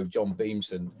the show, John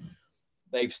Beamson.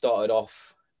 They've started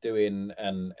off doing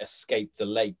an Escape the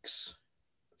Lakes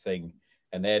thing,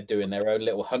 and they're doing their own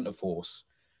little hunter force.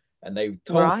 And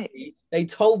they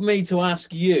told me to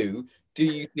ask you, do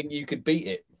you think you could beat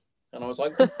it? And I was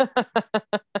like,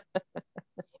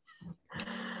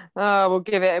 oh, we'll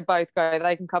give it a both go.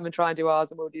 They can come and try and do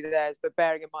ours, and we'll do theirs. But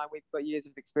bearing in mind we've got years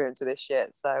of experience with this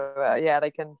shit, so yeah, they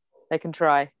can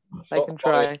try. They can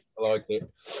try. I like it.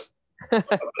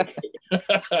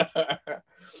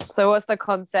 So what's the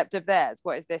concept of theirs?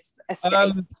 What is this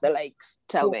Escape the Lakes?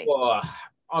 Tell me. Well,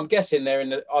 I'm guessing they're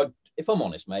in the. If I'm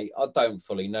honest, mate, I don't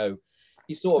fully know.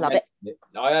 You sort of mentioned it.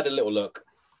 I had a little look.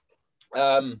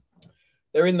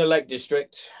 They're in the Lake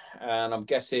District, and I'm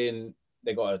guessing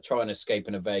they've got to try and escape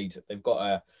and evade. They've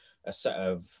got a set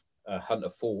of hunter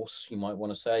force, you might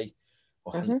want to say,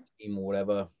 or hunter team or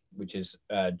whatever, which is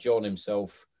John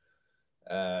himself,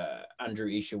 Andrew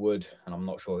Isherwood, and I'm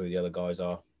not sure who the other guys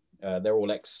are. They're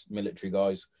all ex-military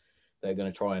guys. They're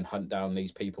going to try and hunt down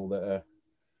these people that are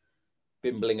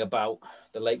bimbling about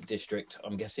the Lake District,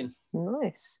 I'm guessing.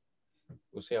 Nice.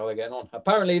 We'll see how they're getting on.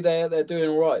 Apparently, they're doing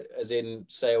all right, as in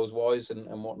sales-wise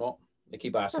and whatnot. They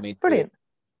keep asking me. Brilliant.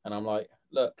 And I'm like,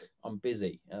 look, I'm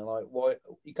busy. And I'm like, why?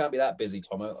 You can't be that busy,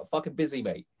 Tom. I'm fucking busy,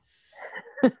 mate.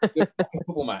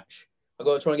 Football match. I've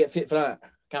got to try and get fit for that.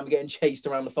 Can't be getting chased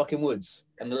around the fucking woods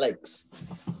and the lakes.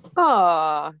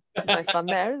 Oh, no fun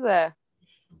there, is there?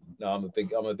 No, I'm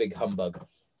a big humbug.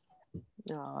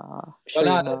 Oh,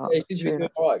 it seems to be doing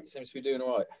all right. Seems to be doing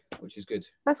all right, which is good.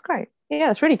 That's great. Yeah,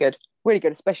 that's really good. Really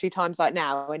good, especially times like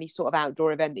now, any sort of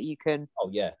outdoor event that you can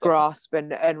grasp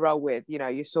and roll with. You know,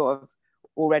 you're sort of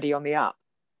already on the up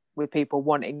with people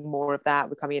wanting more of that.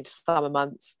 We're coming into summer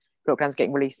months. Lockdown's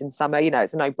getting released in summer. You know,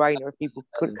 it's a no-brainer if people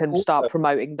can start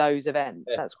promoting those events.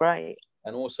 Yeah. That's great.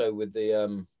 And also with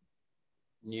the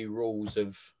new rules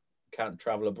of can't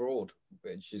travel abroad,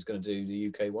 which is going to do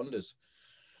the UK wonders.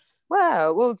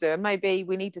 Well, we'll do. And maybe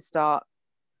we need to start.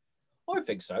 I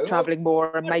think so. Traveling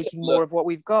more and making more of what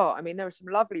we've got. I mean, there are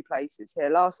some lovely places here.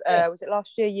 Was it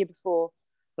last year before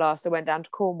last? I went down to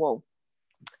Cornwall,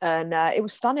 and it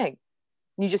was stunning.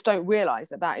 You just don't realise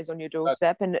that is on your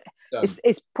doorstep, and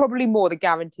it's probably more the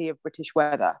guarantee of British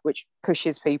weather which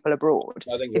pushes people abroad.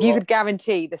 If you could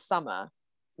guarantee the summer,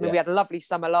 I mean, we had a lovely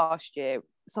summer last year.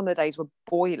 Some of the days were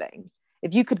boiling.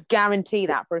 If you could guarantee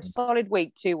that for a solid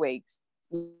week, 2 weeks,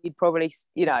 you'd probably,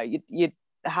 you'd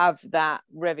have that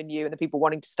revenue and the people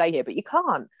wanting to stay here, but you can't.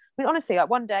 I mean, honestly, like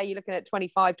one day you're looking at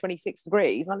 25, 26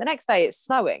 degrees, and like the next day it's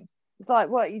snowing. It's like,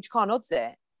 well, you just can't odds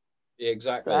it. Yeah,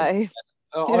 exactly.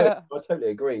 So, I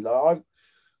totally agree. Like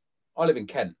I live in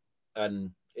Kent,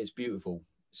 and it's beautiful.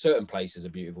 Certain places are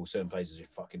beautiful. Certain places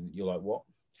you're like, what?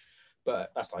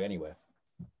 But that's like anywhere.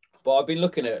 But I've been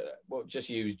looking at just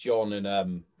use John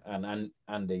and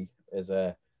Andy as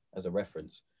a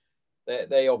reference.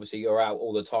 They obviously are out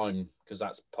all the time because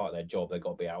that's part of their job. They've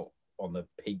got to be out on the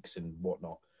peaks and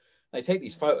whatnot. They take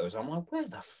these photos. I'm like, where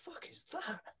the fuck is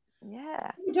that?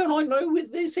 Yeah. Don't I know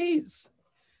what this is?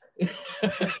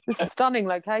 Stunning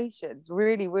locations,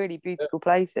 really, really beautiful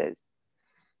places.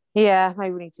 Yeah,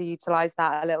 maybe we need to utilise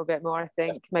that a little bit more. I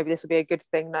think maybe this will be a good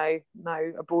thing. No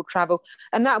abroad travel,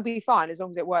 and that'll be fine as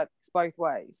long as it works both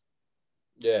ways.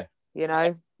 Yeah,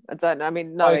 I don't know. I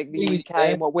mean, knowing the UK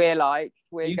and what we're like,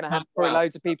 we're going to have probably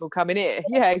loads of people coming here.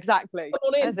 Yeah, exactly.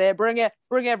 That's it. Bring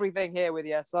everything here with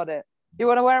you. Sod it. You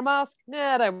want to wear a mask?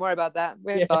 Nah, don't worry about that.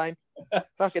 We're fine.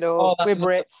 Fuck it all. We're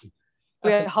Brits.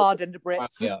 We're hardened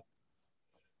Brits. Yeah.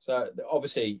 So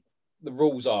obviously the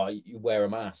rules are you wear a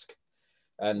mask,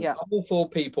 and I'm all for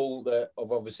people that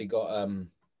have obviously got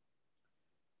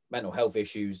mental health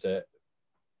issues that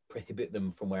prohibit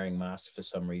them from wearing masks for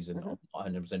some reason.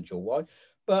 I'm not 100% sure why,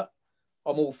 but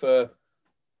I'm all for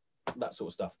that sort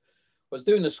of stuff. I was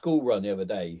doing a school run the other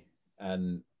day,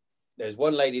 and there's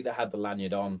one lady that had the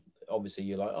lanyard on. Obviously,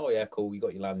 you're like, oh yeah, cool, you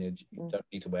got your lanyard, you don't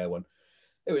need to wear one.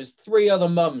 There was 3 other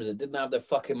mums that didn't have their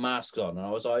fucking masks on, and I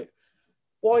was like,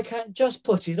 why can't just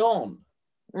put it on?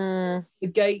 The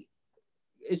gate,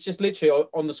 it's just literally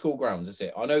on the school grounds. That's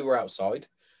it. I know we're outside,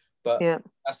 but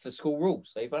that's the school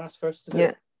rules. They've asked for us to do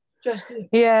it.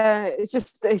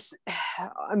 It's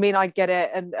I mean, I get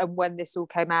it. And when this all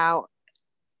came out,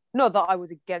 not that I was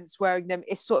against wearing them,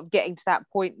 it's sort of getting to that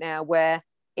point now where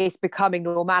it's becoming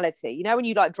normality. You know, when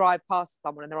you like drive past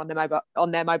someone and they're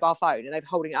on their mobile phone and they're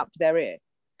holding it up to their ear.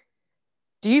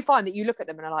 Do you find that you look at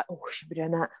them and are like, oh, I should be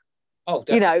doing that? Oh,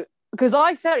 definitely. You know, because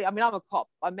I'm a cop.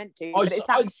 I meant to, but it's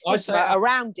that stigma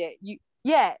around it.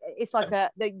 It's like they're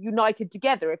united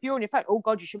together. If you're on your phone, oh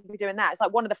God, you shouldn't be doing that. It's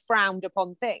like one of the frowned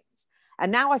upon things.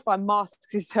 And now I find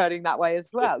masks is turning that way as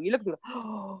well. You look at people,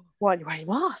 oh, why aren't you wearing a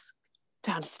mask?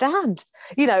 Don't understand.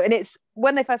 You know, and it's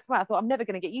when they first come out, I thought, I'm never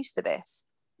going to get used to this.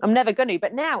 I'm never going to.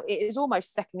 But now it is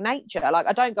almost second nature. Like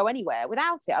I don't go anywhere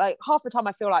without it. Like half the time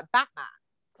I feel like Batman.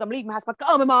 Because I'm leaving my house, like,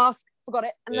 oh, my mask, forgot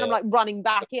it. And then I'm like running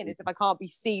back in as if I can't be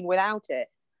seen without it.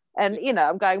 And, you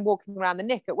know, I'm walking around the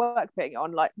nick at work, putting it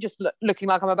on, like just looking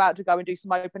like I'm about to go and do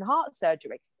some open heart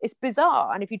surgery. It's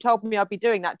bizarre. And if you told me I'd be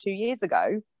doing that 2 years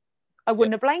ago, I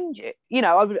wouldn't have blamed you. You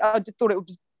know, I thought it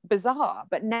was bizarre.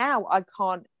 But now I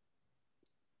can't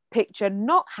picture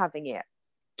not having it.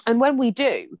 And when we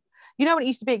do, you know, when it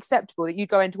used to be acceptable that you'd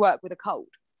go into work with a cold.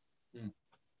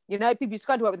 You know, people used to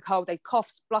go to work with a cold, they cough,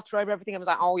 splutter over everything. I was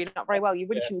like, oh, you're not very well. You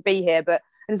really shouldn't be here. And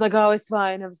it's like, oh, it's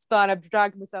fine. I'm fine. I've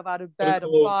dragged myself out of bed.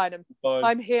 I'm fine.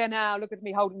 I'm here now. Look at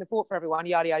me holding the fort for everyone,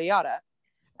 yada, yada, yada.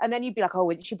 And then you'd be like, oh,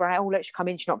 isn't she bright? Oh, let she come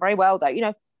in. She's not very well, though. You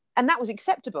know, and that was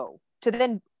acceptable to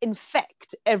then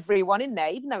infect everyone in there,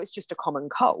 even though it's just a common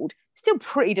cold. Still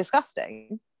pretty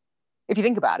disgusting if you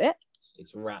think about it.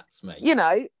 It's rats, mate. You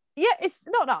know, yeah, it's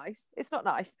not nice. It's not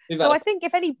nice. So I think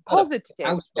if any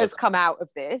positive has come out of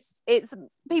this, it's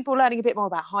people learning a bit more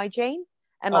about hygiene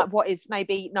and like what is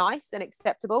maybe nice and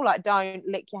acceptable. Like don't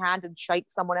lick your hand and shake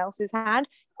someone else's hand.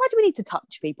 Why do we need to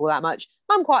touch people that much?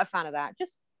 I'm quite a fan of that.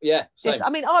 I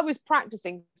mean, I was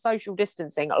practicing social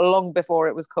distancing long before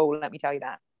it was cool. Let me tell you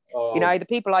that. You know, the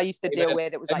people I used to deal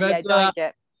with, it was like,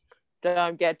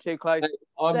 don't get too close.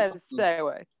 Stay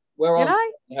away. Where I'm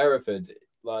in Hereford,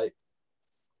 like.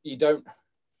 You don't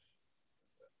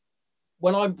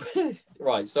when I'm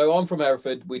right, so I'm from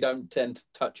Hereford, we don't tend to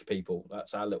touch people.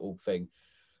 That's our little thing.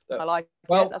 I like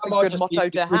it. That's a good motto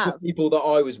to have. People that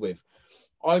I was with.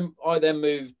 I then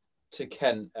moved to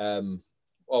Kent.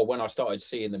 When I started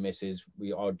seeing the missus,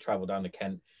 I'd travel down to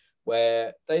Kent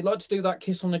where they like to do that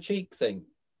kiss on the cheek thing.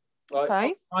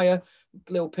 Like a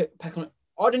little peck on it.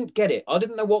 I didn't get it. I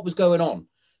didn't know what was going on.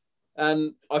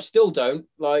 And I still don't.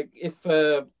 Like if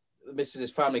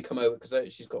Mrs.'s family come over,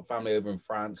 because she's got family over in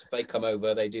France. If they come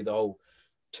over, they do the whole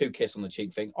 2 kiss on the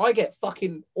cheek thing. I get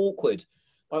fucking awkward,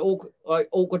 like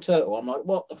awkward turtle. I'm like,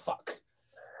 what the fuck?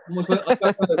 I don't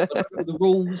know the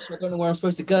rules. I don't know where I'm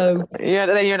supposed to go. Yeah,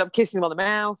 then you end up kissing them on the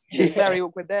mouth. It's very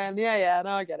awkward then. Yeah.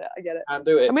 No, I get it. Can't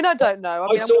do it. I mean, I don't know.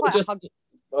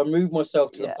 I move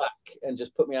myself to the back and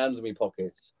just put my hands in my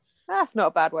pockets. That's not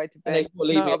a bad way to be.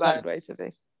 Not a bad way to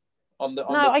be.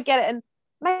 I get it. And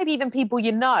maybe even people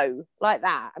you know like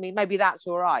that. I mean, maybe that's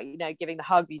all right, you know, giving the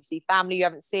hug, you see family you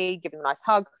haven't seen, giving a nice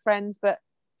hug, friends. But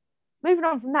moving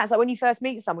on from that, it's like when you first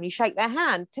meet someone, you shake their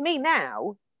hand. To me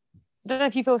now, I don't know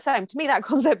if you feel the same. To me, that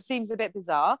concept seems a bit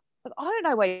bizarre. Like, I don't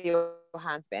know where your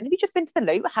hand's been. Have you just been to the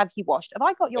loo? Have you washed? Have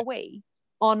I got your wee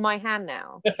on my hand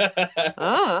now?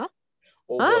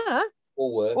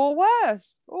 Or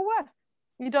worse.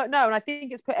 You don't know. And I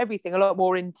think it's put everything a lot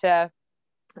more into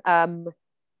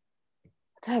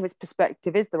I don't know if it's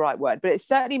perspective is the right word, but it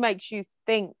certainly makes you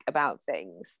think about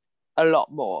things a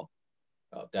lot more.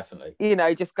 Oh, definitely. You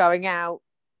know, just going out,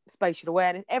 spatial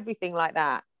awareness, everything like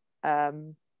that.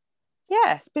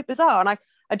 It's a bit bizarre. And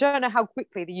I don't know how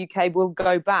quickly the UK will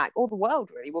go back, or the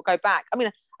world really will go back. I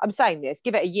mean, I'm saying this,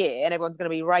 give it a year and everyone's going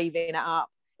to be raving it up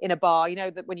in a bar. You know,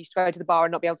 that when you used to go to the bar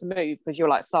and not be able to move because you're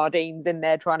like sardines in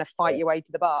there trying to fight your way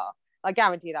to the bar. I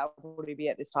guarantee that will probably be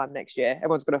at this time next year.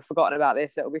 Everyone's going to have forgotten about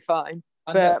this. It'll be fine.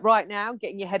 But right now,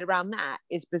 getting your head around that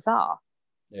is bizarre.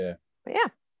 Yeah. But yeah,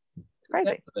 it's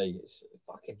crazy. Definitely. It's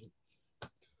fucking...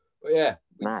 But yeah.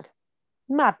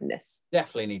 Madness.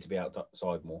 Definitely need to be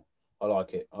outside more. I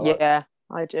like it.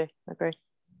 I do. I agree.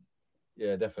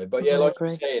 Yeah, definitely. But yeah, like you were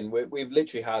saying, we've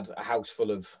literally had a house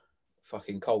full of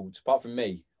fucking colds. Apart from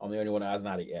me, I'm the only one that hasn't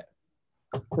had it yet.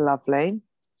 Lovely.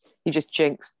 You just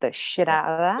jinxed the shit out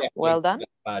of that. Well done.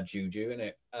 Bad juju, isn't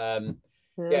it?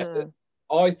 So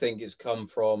I think it's come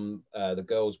from the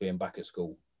girls being back at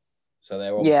school. So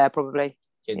they're obviously probably.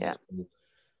 kids at school.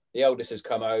 The eldest has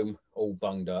come home all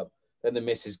bunged up. Then the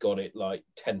missus got it like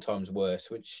 10 times worse,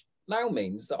 which now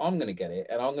means that I'm going to get it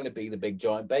and I'm going to be the big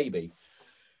giant baby.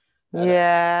 And,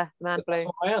 man that's flu.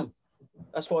 what I am.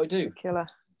 That's what I do. Killer.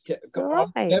 I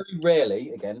very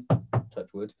rarely, again,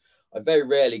 touch wood, I very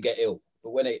rarely get ill.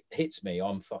 But when it hits me,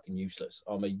 I'm fucking useless.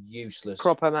 I'm a useless...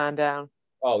 Proper man down.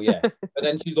 Oh, yeah. And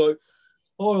then she's like,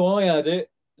 oh, I had it.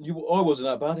 I wasn't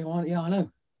that bad. I went, yeah, I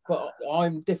know. But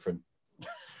I'm different.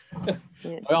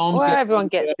 Yeah. Well, everyone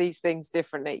gets these things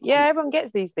differently. Yeah, everyone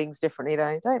gets these things differently,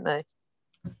 though, don't they?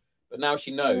 But now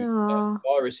she knows that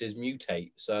viruses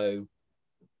mutate, so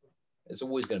it's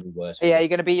always going to be worse. Yeah, you're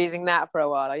going to be using that for a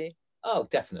while, are you? Oh,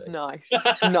 definitely. Nice.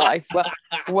 Nice.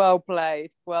 Well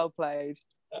played. Well played.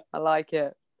 I like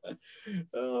it.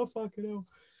 Oh, fucking hell.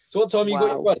 So what time you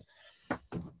got your run?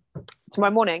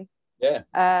 Tomorrow morning?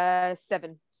 Yeah.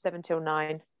 7 till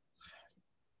 9.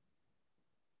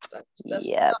 That's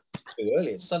too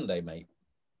early. It's Sunday, mate.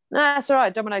 Nah, that's all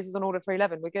right. Domino's is on order for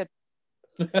 11. We're good.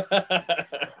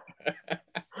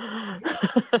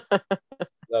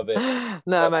 Love it.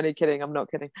 No, I'm only kidding. I'm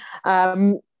not kidding.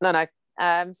 No.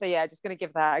 So yeah, just going to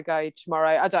give that a go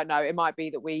tomorrow. I don't know. It might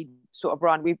be that we sort of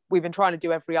run. We've been trying to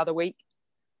do every other week.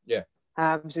 Yeah.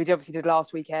 So we obviously did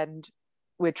last weekend.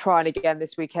 We're trying again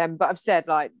this weekend. But I've said,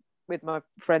 like, with my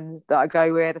friends that I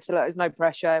go with, I've said, look, there's no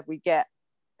pressure. We get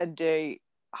and do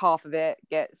half of it,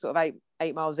 get sort of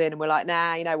eight miles in, and we're like,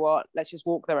 nah, you know what? Let's just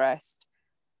walk the rest.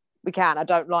 We can. I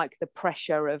don't like the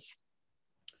pressure of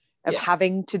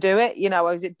having to do it,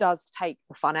 as it does take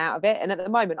the fun out of it. And at the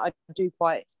moment, I do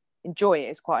quite enjoy it.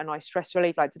 It's quite a nice stress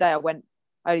relief. Like today, I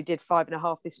only did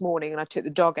 5.5 this morning, and I took the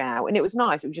dog out, and it was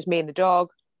nice. It was just me and the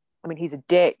dog. I mean, he's a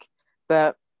dick,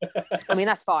 but I mean,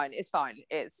 that's fine. It's fine.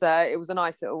 It was a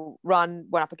nice little run.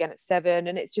 Went up again at 7,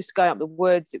 and it's just going up the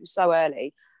woods. It was so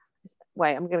early.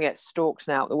 Wait, I'm going to get stalked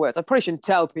now at the woods. I probably shouldn't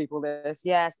tell people this.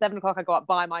 Yeah, 7 o'clock I go up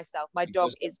by myself. My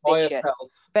dog is vicious.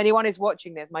 If anyone is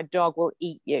watching this, my dog will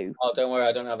eat you. Oh, don't worry.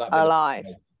 I don't have that. Alive.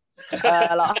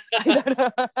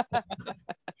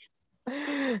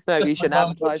 No, you shouldn't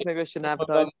advertise. Maybe I shouldn't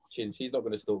advertise. She's not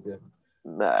going to stalk you.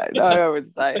 No, I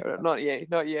would say. Not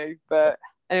you. But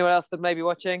anyone else that may be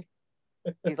watching,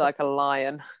 he's like a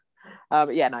lion.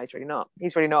 But yeah, no, he's really not.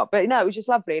 But no, it was just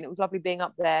lovely. And it was lovely being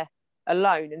up there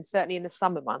alone, and certainly in the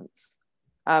summer months,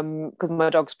 because my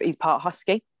he's part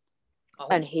husky,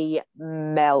 and he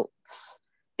melts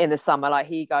in the summer. Like,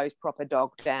 he goes proper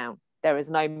dog down. There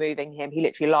is no moving him. He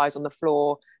literally lies on the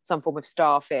floor, some form of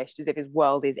starfish, as if his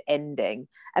world is ending,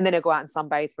 and then he'll go out and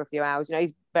sunbathe for a few hours.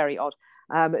 He's very odd.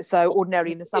 So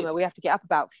ordinarily in the summer we have to get up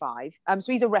about 5.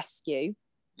 So he's a rescue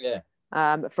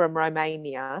from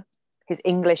Romania. His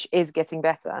English is getting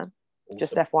better. Awesome.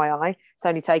 Just FYI, it's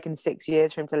only taken 6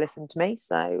 years for him to listen to me,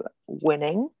 so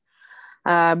winning.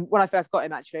 When I first got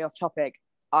him, actually, off topic,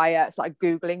 I started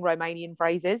Googling Romanian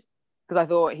phrases because I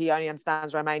thought he only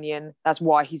understands Romanian. That's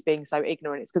why he's being so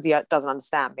ignorant. It's because he doesn't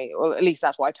understand me, or at least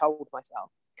that's what I told myself.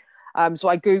 So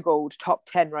I Googled top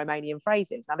 10 Romanian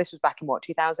phrases. Now, this was back in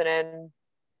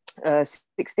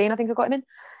 2016, I think I got him in.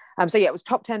 So yeah, it was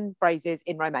top 10 phrases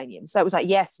in Romanian. So it was like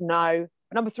yes, no.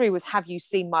 Number 3 was, have you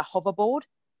seen my hoverboard?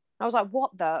 I was like,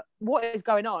 what is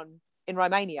going on in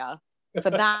Romania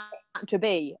for that to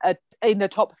be in the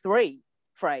top 3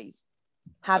 phrase?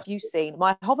 Have you seen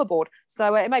my hoverboard?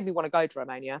 So it made me want to go to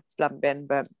Romania. Still haven't been,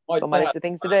 but it's on my list of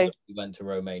things to do. We went to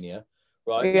Romania,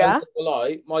 right? Yeah. No,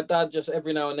 my dad just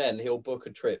every now and then he'll book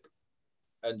a trip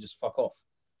and just fuck off.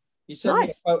 He sent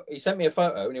me a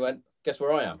photo and he went, guess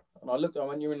where I am? And I looked, I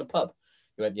went, you're in the pub.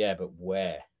 He went, yeah, but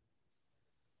where?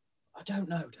 I don't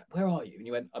know. Where are you? And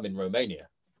you went, I'm in Romania.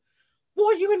 Why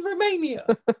are you in Romania?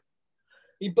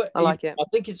 I like it. I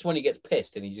think it's when he gets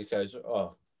pissed and he just goes,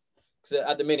 oh. Because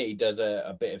at the minute he does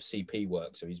a bit of CP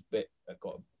work, so he's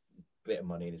got a bit of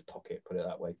money in his pocket, put it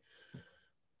that way.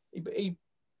 He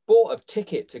bought a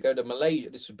ticket to go to Malaysia.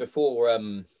 This was before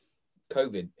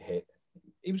COVID hit.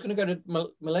 He was going to go to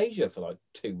Malaysia for like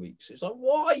 2 weeks. It's like,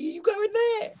 why are you going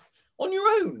there on your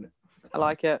own? I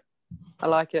like it.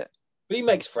 But he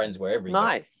makes friends wherever he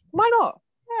goes. Why not?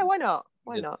 Yeah, why not?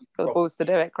 Why not? Got the balls to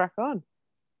do it. Crack on.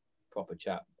 Proper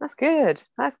chap. That's good.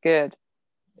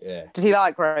 Yeah. Did he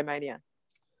like Romania?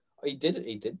 He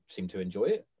did seem to enjoy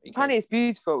it. Apparently it's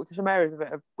beautiful. Some areas of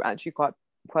it are actually quite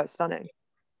stunning.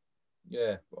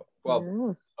 Yeah.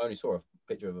 Well, I only saw a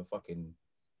picture of a fucking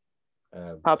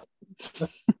pub.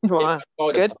 Wow.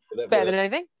 It's good. Better than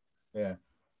anything. Yeah.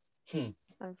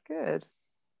 That's good.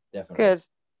 Definitely. Good.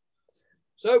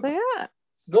 So yeah.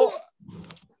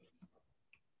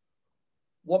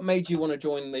 What made you want to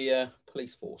join the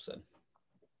police force then?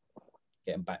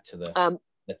 Getting back to the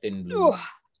thin blue ooh, line.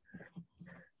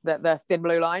 the thin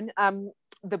blue line.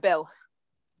 The Bill.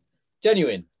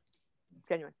 Genuine.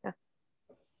 Yeah.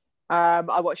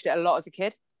 I watched it a lot as a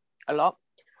kid. A lot.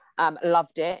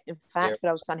 Loved it, in fact, but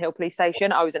I was Sandhill Police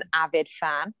Station. I was an avid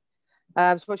fan. So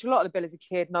I watched a lot of the Bill as a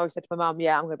kid, and I always said to my mum,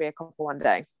 yeah, I'm going to be a cop one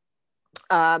day.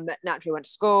 Naturally went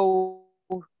to school,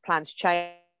 plans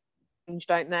change,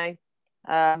 don't they?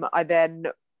 I then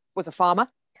was a farmer.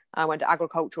 I went to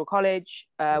agricultural college,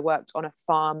 worked on a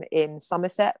farm in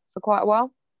Somerset for quite a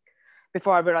while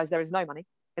before I realised there is no money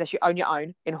unless you own your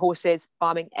own in horses,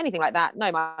 farming, anything like that.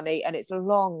 No money, and it's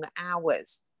long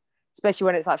hours, especially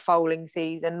when it's like foaling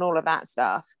season and all of that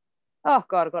stuff. Oh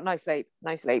God, I've got no sleep.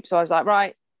 So I was like,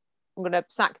 right, I'm going to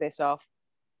sack this off.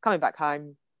 Coming back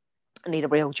home, I need a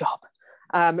real job.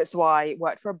 So I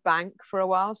worked for a bank for a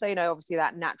while. So, obviously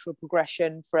that natural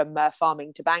progression from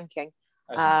farming to banking,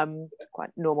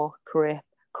 quite normal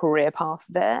career path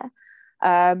there.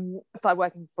 Started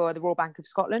working for the Royal Bank of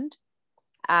Scotland.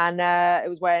 And it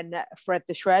was when Fred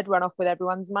the Shred ran off with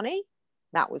everyone's money.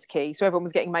 That was key. So everyone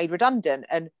was getting made redundant.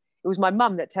 And it was my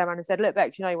mum that turned around and said, look,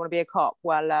 Bex, you want to be a cop?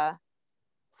 Well,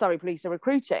 Surrey Police are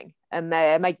recruiting. And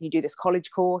they're making you do this college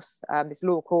course, this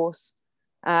law course.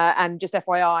 And just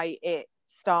FYI, it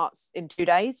starts in 2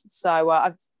 days. So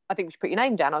I think we should put your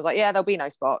name down. I was like, yeah, there'll be no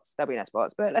spots, but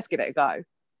let's give it a go.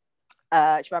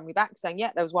 She ran me back saying,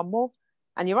 yeah, there was one more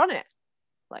and you're on it.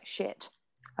 Like, shit.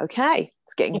 Okay.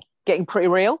 It's getting pretty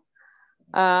real.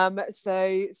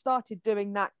 So started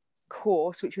doing that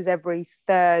course, which was every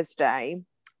Thursday.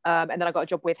 And then I got a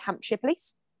job with Hampshire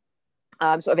Police,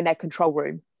 sort of in their control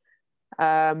room.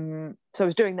 So I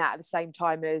was doing that at the same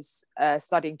time as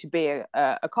studying to be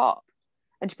a cop.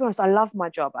 And to be honest, I love my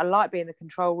job. I like being in the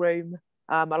control room.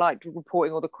 I liked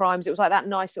reporting all the crimes. It was like that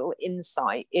nice little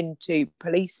insight into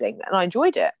policing, and I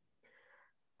enjoyed it.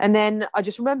 And then I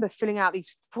just remember filling out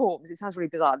these forms. It sounds really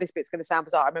bizarre. This bit's going to sound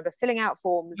bizarre. I remember filling out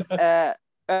forms at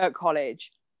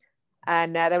college,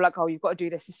 and they were like, oh, you've got to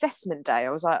do this assessment day. I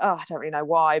was like, oh, I don't really know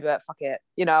why, but fuck it.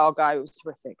 I'll go. It was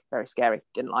horrific, very scary.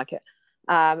 Didn't like it.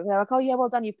 They're like, oh yeah, well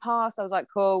done, you passed. I was like,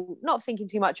 cool. Not thinking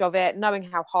too much of it, knowing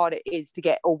how hard it is to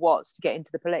get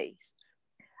into the police.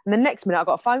 And the next minute I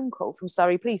got a phone call from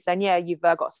Surrey Police saying, yeah, you've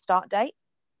got a start date.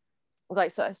 I was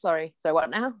like, sorry, so what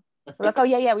now? They're like, oh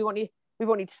yeah, we want you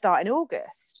to start in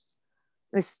August.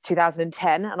 This is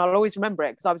 2010, and I'll always remember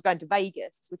it because I was going to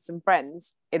Vegas with some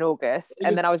friends in August,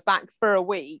 and then I was back for a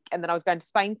week, and then I was going to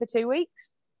Spain for 2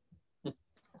 weeks.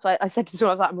 So I said to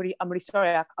someone, I was like, I'm really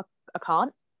sorry, I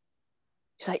can't.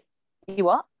 She's like, you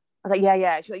what? I was like,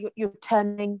 yeah. She's like, you're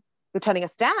turning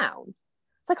us down.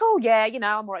 It's like, oh yeah, I'm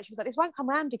all right. She was like, this won't come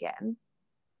around again.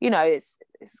 It's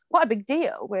quite a big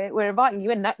deal. We're inviting you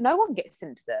in. No one gets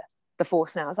into the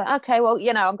force now. I was like, okay, well,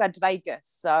 I'm going to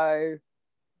Vegas, so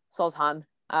Sozhan.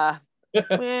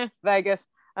 Vegas.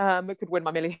 It could win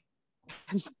my millions.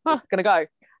 Gonna go.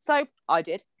 So I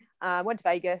did. Went to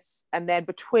Vegas, and then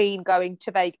between going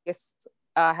to Vegas,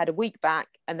 I had a week back,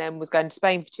 and then was going to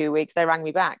Spain for 2 weeks. They rang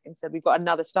me back and said, we've got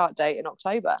another start date in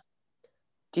October.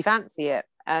 Do you fancy it?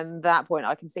 And at that point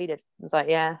I conceded. I was like,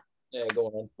 yeah, go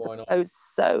on, why not?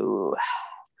 So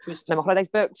no more holidays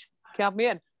booked, count me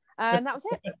in. And that was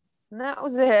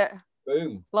it.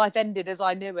 Boom. Life ended as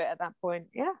I knew it at that point.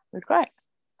 Yeah, it was great.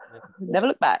 Never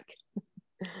look back.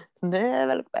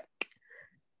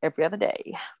 Every other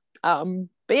day.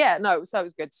 But yeah, no, so it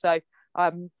was good. So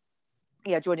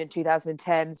joined in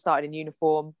 2010, started in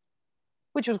uniform,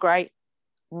 which was great.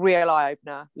 Real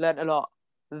eye-opener. Learned a lot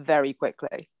very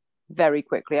quickly. I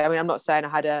mean, I'm not saying I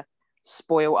had a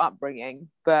spoiled upbringing,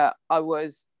 but I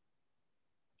was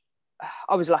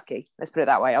lucky. Let's put it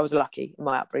that way. I was lucky in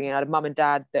my upbringing. I had a mum and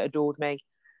dad that adored me.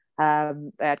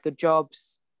 They had good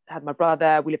jobs. I had my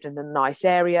brother. We lived in a nice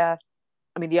area.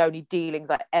 I mean, the only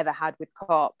dealings I ever had with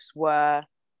cops were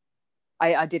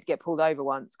I did get pulled over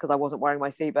once because I wasn't wearing my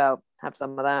seatbelt. Have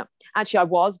some of that. Actually, I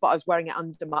was, but I was wearing it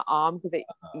under my arm because it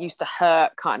used to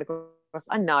hurt kind of.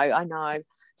 I know.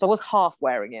 So I was half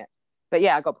wearing it. But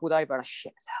yeah, I got pulled over and I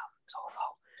shit myself.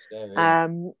 It was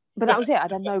awful. But that was it. I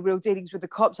had no real dealings with the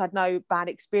cops. I had no bad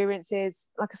experiences.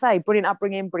 Like I say, brilliant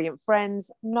upbringing, brilliant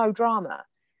friends, no drama.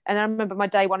 And then I remember my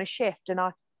day one of shift, and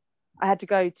I had to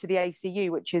go to the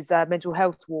ACU, which is a mental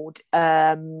health ward,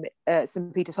 at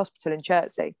St. Peter's Hospital in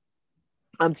Chertsey.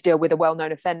 I'm still with a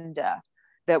well-known offender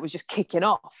that was just kicking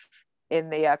off in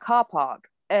the car park.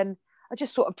 And I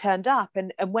just sort of turned up,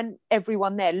 and when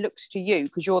everyone there looks to you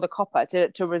because you're the copper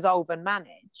to resolve and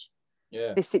manage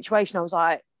this situation, I was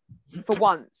like, for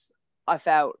once, I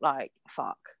felt like,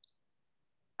 fuck,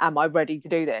 am I ready to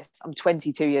do this? I'm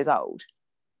 22 years old.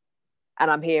 and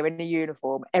I'm here in a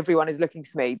uniform, everyone is looking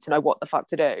for me to know what the fuck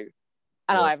to do.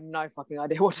 And I have no fucking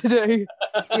idea what to do.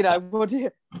 You know,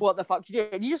 what the fuck to do?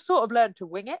 And you just sort of learn to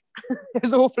wing it,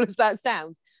 as awful as that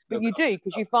sounds. But you do,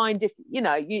 because you find if, you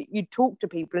know, you talk to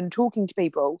people, and talking to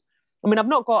people. I mean, I've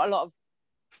not got a lot of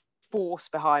force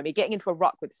behind me. Getting into a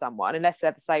ruck with someone, unless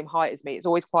they're the same height as me, it's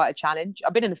always quite a challenge.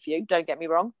 I've been in a few, don't get me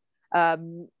wrong.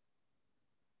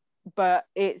 But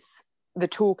it's the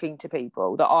talking to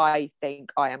people that I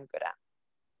think I am good at.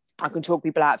 I can talk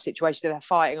people out of situations that they're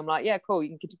fighting. I'm like, yeah, cool.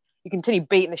 You continue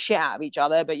beating the shit out of each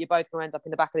other, but you're both going to end up in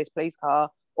the back of this police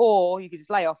car. Or you could just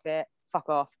lay off it, fuck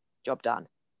off, job done.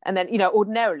 And then, you know,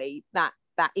 ordinarily that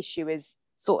issue is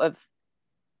sort of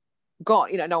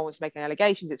gone. You know, no one wants to make any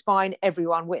allegations. It's fine.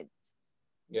 Everyone wins.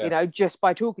 Yeah. You know, just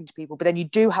by talking to people. But then you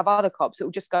do have other cops that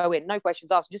will just go in, no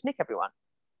questions asked, and just nick everyone.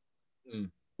 You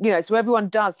know, so everyone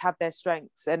does have their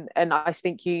strengths. And I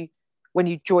think when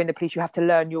you join the police, you have to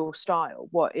learn your style.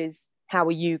 How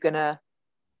are you going to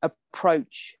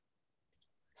approach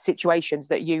situations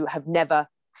that you have never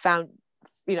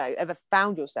ever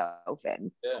found yourself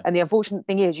in? Yeah. And the unfortunate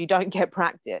thing is you don't get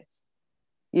practice.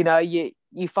 You know, you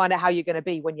find out how you're going to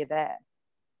be when you're there.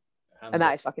 And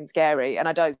that is fucking scary. And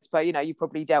I don't suppose, you know, you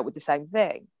probably dealt with the same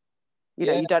thing. You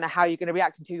know, you don't know how you're going to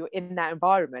react until you're in that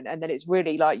environment. And then it's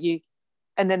really like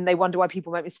and then they wonder why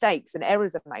people make mistakes and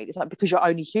errors are made. It's like, because you're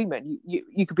only human.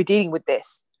 You could be dealing with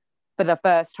this for the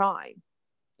first time.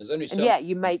 There's only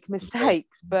you make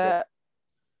mistakes, but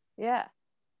yeah.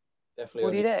 Definitely.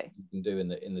 What do you do? You can do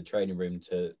in the training room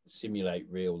to simulate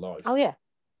real life. Oh yeah.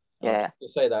 Yeah.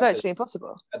 Say that, it's virtually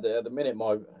impossible. At the minute,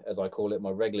 as I call it,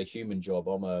 my regular human job,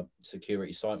 I'm a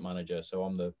security site manager. So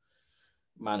I'm the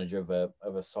manager of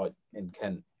a site in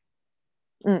Kent.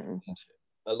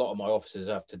 A lot of my officers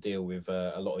have to deal with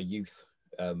a lot of youth.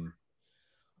 I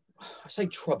say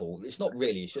trouble. It's not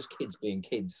really. It's just kids being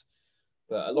kids.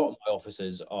 But a lot of my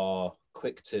officers are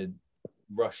quick to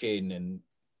rush in and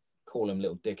call them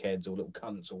little dickheads or little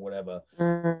cunts or whatever.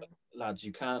 But lads,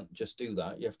 you can't just do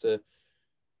that. You have to.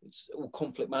 It's all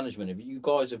conflict management. If you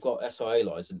guys have got SIA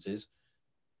licenses,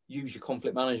 use your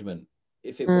conflict management.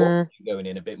 If it wants you going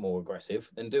in a bit more aggressive,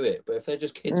 then do it. But if they're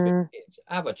just kids,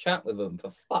 have a chat with them,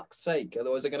 for fuck's sake.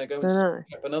 Otherwise, they're going to go and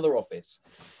set up another office.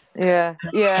 Yeah,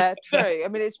 true. I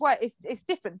mean, it's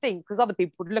different thing, because other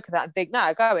people would look at that and think,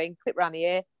 no, go in, clip around the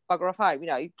ear, bugger off home. You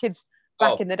know, kids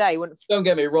back in the day wouldn't. Don't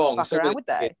get me wrong. Fuck around, would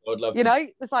they? I'd love you know,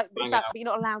 it's like it's that, but you're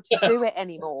not allowed to do it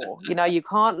anymore. You know, you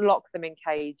can't lock them in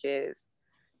cages.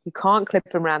 You can't clip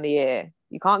them around the ear.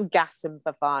 You can't gas them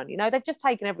for fun. You know, they've just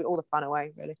taken all the fun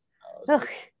away, really.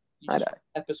 I know.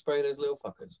 Pepper spray those little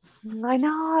fuckers. I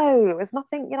know. There's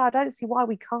nothing, you know, I don't see why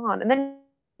we can't. And then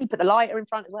you put the lighter in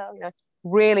front as well, you know,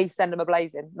 really send them a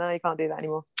blazing. No, you can't do that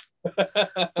anymore.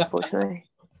 Unfortunately.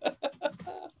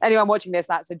 Anyone watching this,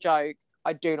 that's a joke.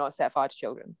 I do not set fire to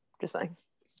children. Just saying.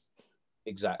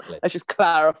 Exactly. Let's just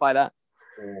clarify that.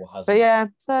 But yeah,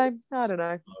 so I don't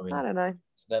know. I don't know.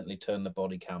 Accidentally turn the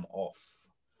body cam off.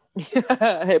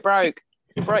 It broke.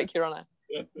 It broke, Your Honour.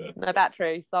 No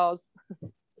battery, soz.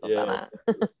 Yeah.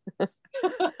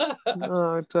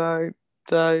 Oh,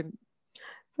 don't.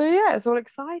 So yeah, it's all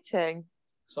exciting.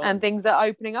 And things are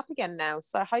opening up again now.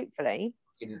 So hopefully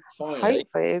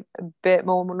a bit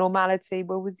more normality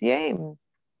will resume.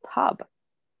 Pub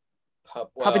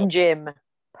and gym.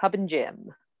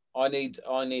 I need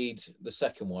the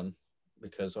second one,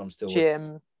 because I'm still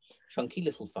gym. Chunky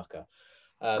little fucker.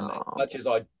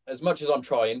 As much as I'm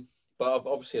trying, but I've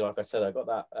obviously, like I said, I got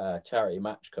that charity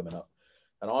match coming up,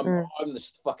 and I'm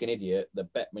this fucking idiot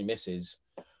that bet my missus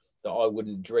that I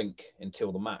wouldn't drink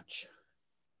until the match,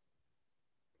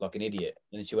 like an idiot.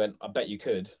 And she went, "I bet you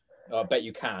could. I bet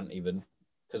you can even,"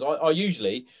 because I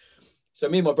usually. So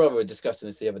me and my brother were discussing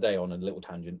this the other day on a little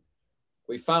tangent.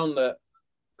 We found that,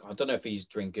 I don't know if he's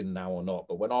drinking now or not,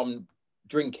 but when I'm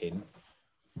drinking,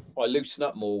 I loosen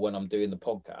up more when I'm doing the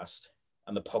podcast,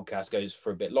 and the podcast goes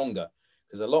for a bit longer,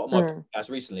 because a lot of my podcasts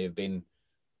recently have been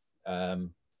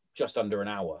just under an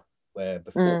hour, where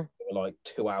before they were like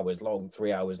 2 hours long,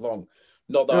 3 hours long.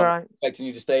 Not that I'm expecting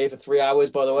you to stay here for 3 hours,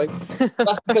 by the way.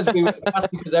 That's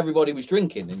because everybody was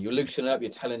drinking, and you're loosening up,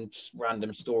 you're telling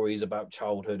random stories about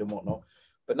childhood and whatnot.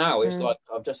 But now it's like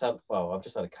I've just had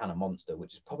a can of Monster,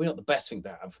 which is probably not the best thing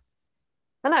to have.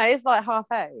 I know, it's like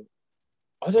 8:30.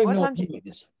 I don't even know what time it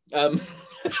is. I've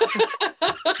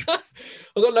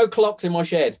got no clocks in my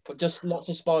shed, but just lots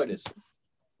of spiders.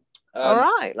 All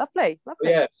right, lovely.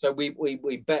 Yeah, so we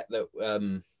bet that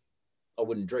I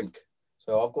wouldn't drink.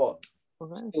 So I've got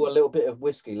still a little bit of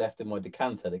whiskey left in my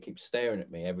decanter that keeps staring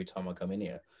at me every time I come in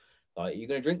here. Like, "You're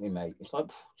going to drink me, mate?" It's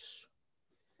like,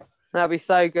 that'll be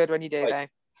so good when you do, though.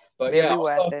 But It'll yeah, be I'll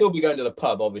worth it. still be going to the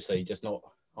pub, obviously, just not.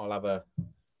 I'll have a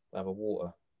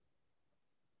water.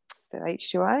 The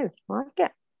H2O, like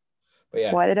it. But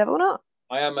yeah, Why the devil not?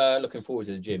 I am looking forward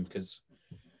to the gym because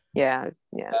Yeah.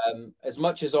 as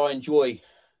much as I enjoy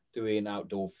doing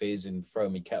outdoor fizz and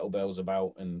throwing me kettlebells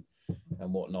about and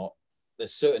whatnot,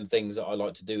 there's certain things that I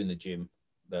like to do in the gym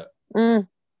that.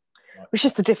 It's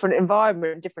just a different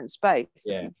environment, different space.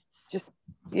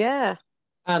 Yeah.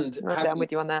 And I'm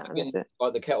with you on that.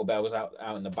 Like the kettlebells out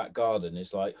in the back garden,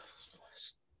 it's like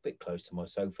it's a bit close to my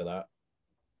sofa. That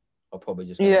I'll probably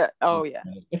just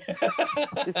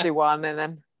just do one and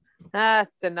then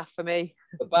that's enough for me.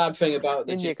 The bad thing about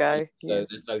the in gym, you go. So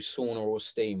there's no sauna or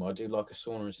steam. I do like a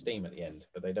sauna and steam at the end,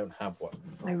 but they don't have one.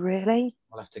 Oh really?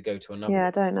 I'll have to go to another. Yeah,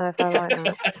 I don't know if I like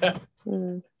that.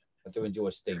 I do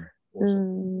enjoy steam.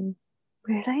 Awesome.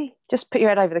 Really? Just put your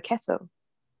head over the kettle.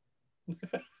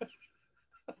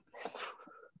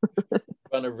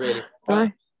 Run a really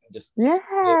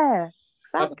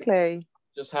exactly.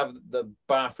 Just have the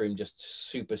bathroom just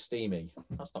super steamy.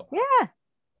 That's not bad. Yeah,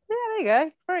 there you go.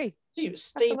 Free.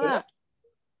 Steam it.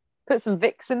 Put some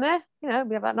Vicks in there. You know,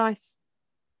 we have that nice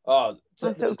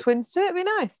little twins to it. It'd be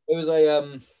nice. There was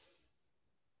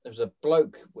a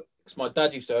bloke, because my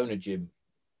dad used to own a gym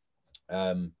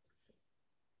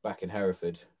back in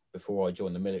Hereford before I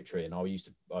joined the military, and I used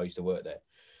to work there.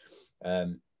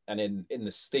 And in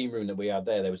the steam room that we had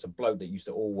there was a bloke that used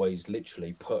to always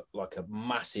literally put like a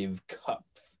massive cup,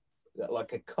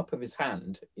 like a cup of his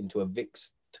hand into a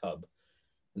Vicks tub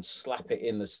and slap it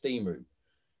in the steam room.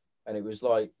 And it was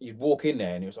like, you'd walk in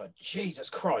there and it was like, Jesus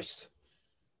Christ.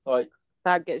 Like,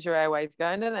 that gets your airways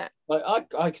going, doesn't it? Like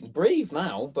I can breathe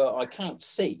now, but I can't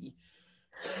see.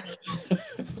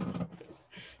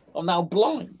 I'm now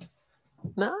blind.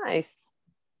 Nice.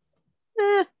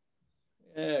 Yeah,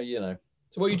 you know.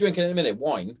 So what are you drinking in a minute?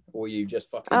 Wine? Or are you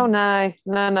just fucking... Oh, no.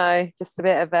 Just a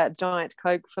bit of that Diet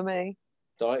Coke for me.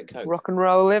 Diet Coke? Rock and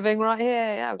roll living right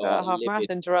here. Yeah, I've got a half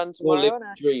marathon to run tomorrow. You're living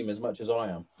the dream as much as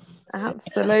I am.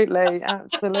 Absolutely. I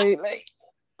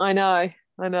know.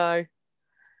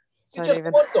 Is it just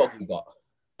one dog you got?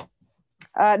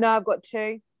 No, I've got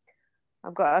two.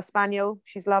 I've got a spaniel.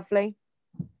 She's lovely.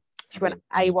 She went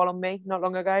AWOL on me not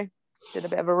long ago. Did a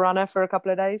bit of a runner for a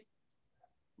couple of days.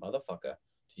 Motherfucker.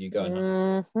 Did you go in?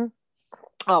 Mm-hmm.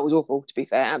 Oh, it was awful, to be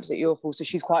fair. Absolutely awful. So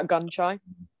she's quite gun shy.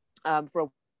 Get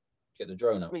the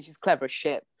drone up. I mean, she's clever as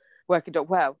shit. Working dog.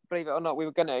 Well, believe it or not, we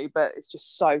were going to, but it's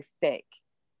just so thick.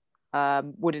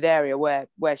 Wooded area where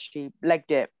she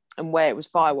legged it and where it was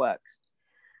fireworks.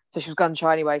 So she was gun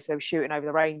shy anyway. So shooting over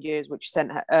the ranges, which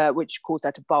caused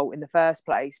her to bolt in the first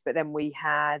place. But then we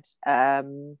had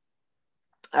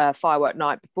firework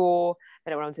night before.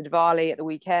 Then it went on to Diwali at the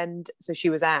weekend. So she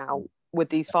was out with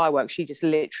these fireworks. She just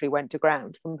literally went to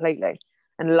ground completely.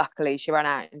 And luckily she ran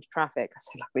out into traffic. I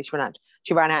say luckily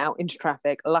she ran out into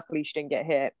traffic. Luckily she didn't get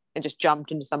hit and just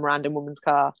jumped into some random woman's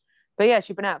car. But yeah,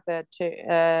 she's been out for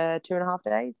 2.5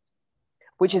 days,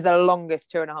 which is the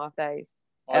longest 2.5 days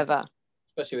ever.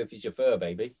 Especially if it's your fur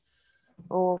baby.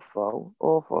 Awful.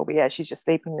 But yeah, she's just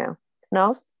sleeping now.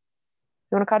 Niles,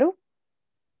 you want a cuddle?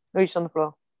 Or are you just on the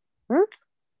floor? You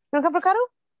want to come for a cuddle?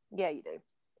 Yeah, you do.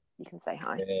 You can say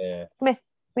hi. Yeah. Come here.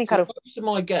 Give me a cuddle.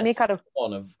 My guest. Give me a cuddle.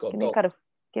 Give me a cuddle.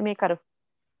 Give me a cuddle.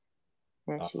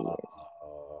 There she is.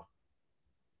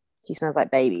 She smells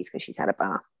like babies because she's had a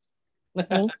bath.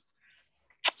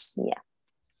 Yeah.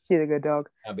 She's a good dog.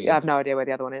 I have no idea where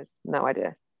the other one is. No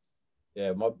idea.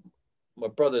 Yeah, my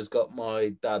brother's got my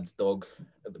dad's dog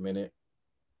at the minute.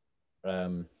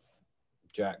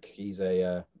 Jack, he's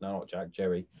no, not Jack,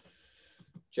 Jerry.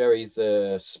 Jerry's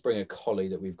the Springer Collie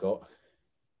that we've got.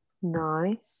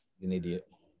 Nice. He's an idiot,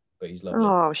 but he's lovely.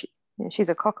 Oh, she's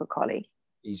a Cocker Collie.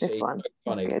 He's one.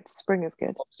 Funny. That's good. Springer's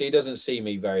good. Obviously, he doesn't see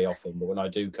me very often, but when I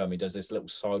do come, he does this little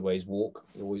sideways walk.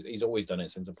 He's always done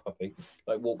it since a puppy.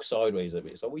 Like walk sideways a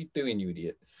bit. So what are you doing, you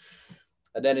idiot?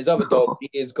 And then his other dog,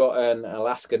 he has got an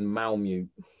Alaskan Malamute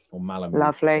or Malamute.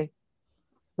 Lovely.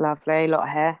 A lot of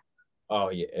hair. Oh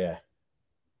yeah.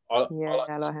 I like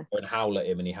to and howl at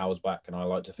him, and he howls back, and I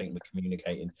like to think we're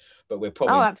communicating, but we're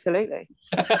probably. Oh, absolutely.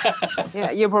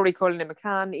 Yeah, you're probably calling him a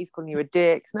cunt. He's calling you a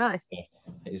dick. It's nice. Yeah,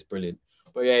 it's brilliant.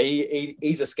 But yeah,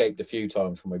 he's escaped a few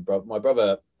times from my brother. My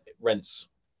brother rents,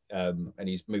 and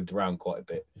he's moved around quite a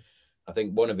bit. I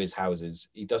think one of his houses,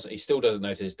 he still doesn't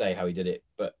know to this day how he did it.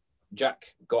 But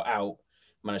Jack got out,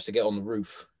 managed to get on the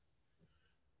roof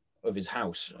of his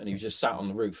house, and he was just sat on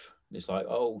the roof. And it's like,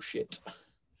 oh shit.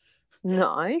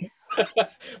 Nice.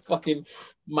 Fucking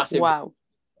massive. Wow.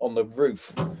 On the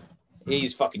roof.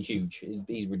 He's fucking huge.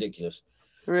 He's ridiculous.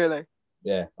 Really?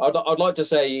 Yeah, I'd like to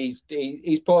say he's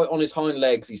probably on his hind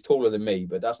legs. He's taller than me,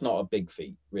 but that's not a big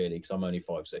feat really, because I'm only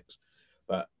 5'6".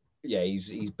 But yeah, he's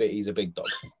a big dog.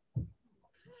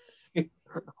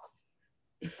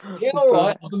 Yeah, all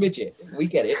right. I'm a midget. We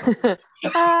get it.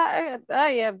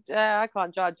 I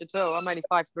can't judge at all. I'm only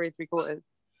 5'3¾".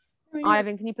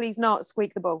 Ivan, can you please not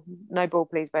squeak the ball? No ball,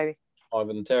 please, baby.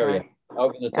 Ivan the Terrier. Sorry.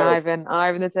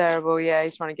 Ivan the Terrible. Yeah,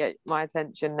 he's trying to get my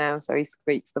attention now, so he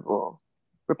squeaks the ball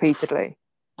repeatedly.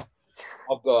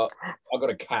 I've got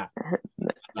a cat.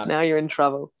 Now you're in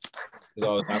trouble. You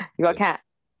got a cat?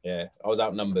 Yeah, I was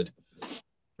outnumbered.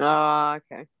 Oh,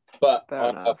 okay. But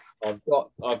I've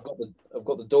got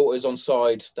the daughters on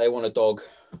side. They want a dog.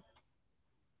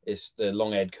 It's the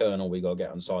long-haired colonel we got to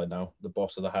get on side now, the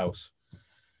boss of the house.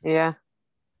 Yeah.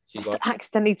 She got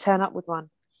accidentally turn up with one.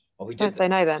 Oh, we did. Don't say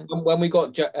no then. When we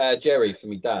got Jerry for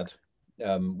my dad,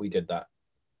 we did that.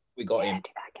 We got him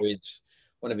for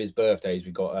one of his birthdays.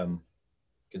 We got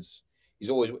because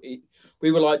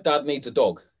we were like, Dad needs a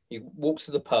dog. He walks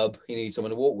to the pub. He needs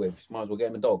someone to walk with. Might as well get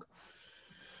him a dog.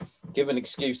 Give an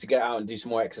excuse to get out and do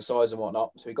some more exercise and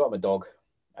whatnot. So we got him a dog,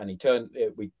 and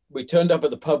we turned up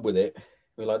at the pub with it.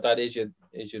 We were like, Dad, here's your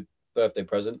birthday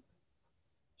present.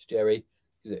 It's Jerry.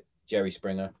 Is it Jerry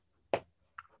Springer?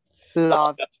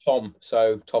 Love. That's Tom.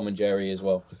 So Tom and Jerry as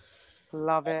well.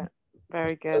 Love it.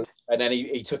 Very good. And then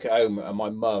he took it home, and my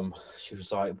mum, she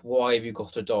was like, "Why have you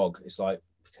got a dog?" It's like,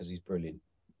 because he's brilliant.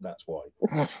 That's why.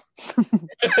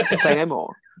 Say no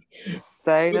more.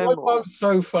 Say no more. I'm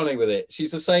so funny with it. She's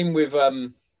the same with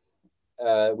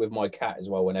my cat as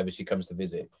well. Whenever she comes to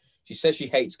visit, she says she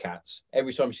hates cats.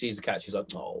 Every time she sees a cat, she's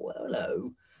like, "Oh, well,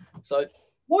 hello." So,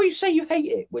 why you say you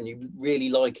hate it when you really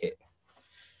like it?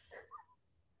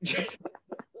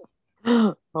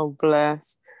 Oh,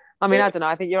 bless. I mean, I don't know.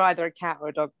 I think you're either a cat or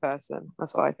a dog person.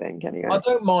 That's what I think, anyway. I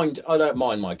don't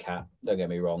mind my cat. Don't get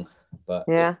me wrong, but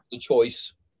yeah, the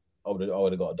choice, I would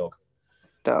have got a dog.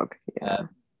 Dog, yeah.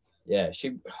 Yeah,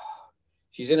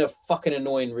 she's in a fucking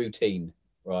annoying routine,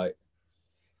 right?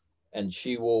 And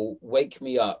she will wake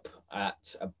me up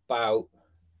at about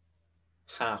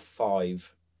 5:30,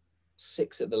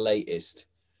 6 at the latest,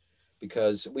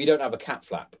 because we don't have a cat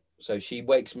flap. So she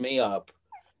wakes me up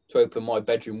to open my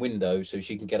bedroom window so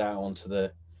she can get out onto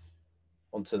the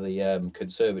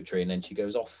conservatory, and then she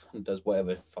goes off and does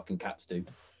whatever fucking cats do.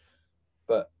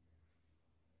 But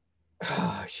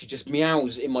she just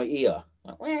meows in my ear.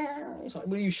 Like, it's like,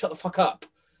 will you shut the fuck up?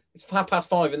 It's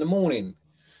 5:30 in the morning.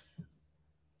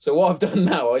 So what I've done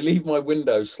now, I leave my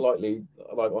window slightly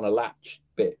like on a latch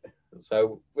bit.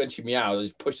 So when she meows, I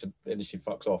just push it and she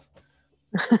fucks off.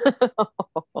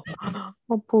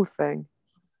 Oh, poor thing.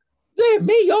 Yeah,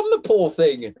 me, I'm the poor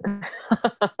thing.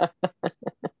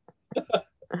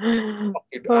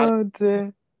 Oh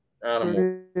dear. Animal.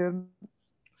 Brilliant.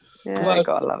 Yeah, you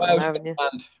gotta love them, haven't you?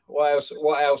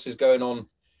 What else is going on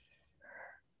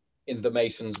in the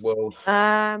Masons world?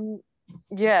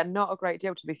 Yeah, not a great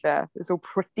deal, to be fair. It's all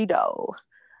pretty dull.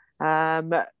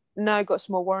 No, got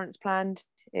some more warrants planned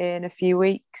in a few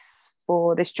weeks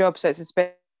for this job. So it's a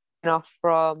spin-off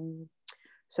from,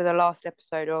 so the last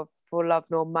episode of For Love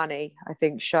Nor Money, I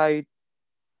think, showed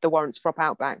the warrants for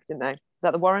Outback, didn't they? Is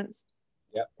that the warrants?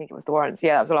 Yeah. I think it was the warrants.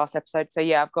 Yeah, that was the last episode. So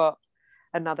yeah, I've got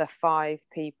another 4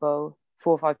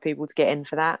 or 5 people to get in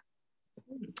for that.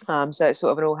 So it's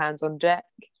sort of an all hands on deck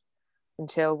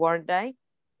until warrant day,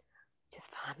 which is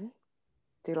fun.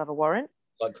 Do love a warrant.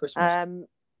 Like Christmas.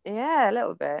 Yeah, a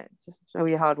little bit. It's just all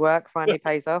your hard work finally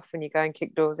pays off when you go and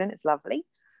kick doors in. It's lovely.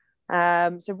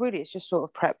 So really, it's just sort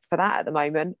of prep for that at the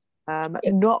moment.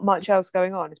 Not much else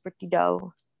going on. It's pretty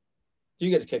dull. Do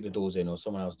you get to kick the doors in, or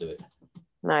someone else do it?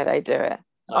 No, they do it.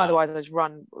 Otherwise, I just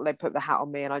run. They put the hat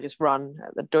on me, and I just run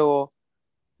at the door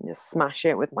and just smash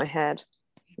it with my head.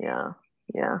 Yeah,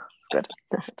 it's good.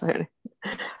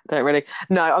 don't really.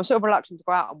 No, I'm sort of reluctant to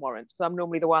go out on warrants because I'm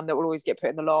normally the one that will always get put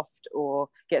in the loft or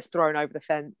gets thrown over the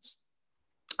fence.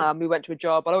 We went to a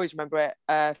job. I'll always remember it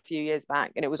a few years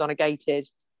back, and it was on a gated.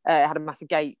 It had a massive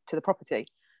gate to the property,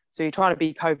 so you're trying to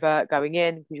be covert going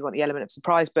in because you want the element of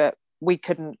surprise, but we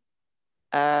couldn't.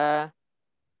 Oh,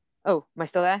 am I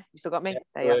still there? You still got me? Yeah,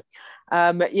 there you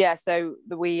are. Yeah, so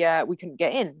we couldn't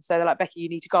get in. So they're like, Becky, you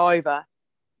need to go over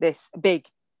this big,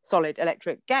 solid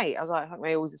electric gate. I was like, fuck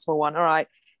me, always a small one. All right,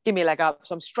 give me a leg up.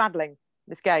 So I'm straddling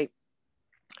this gate.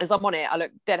 As I'm on it, I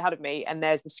look dead ahead of me, and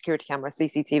there's the security camera,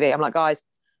 CCTV. I'm like, guys,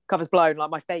 cover's blown.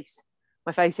 Like my face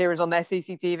here is on their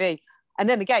CCTV. And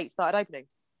then the gate started opening,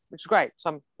 which is great.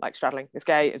 So I'm like straddling this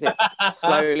gate as it's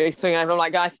slowly swinging over. I'm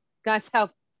like, guys,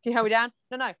 help. Can you help me down?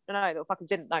 No, little fuckers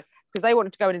didn't know because they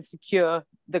wanted to go in and secure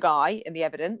the guy and the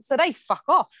evidence. So they fuck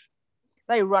off.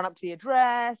 They run up to the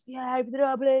address. Yeah, open the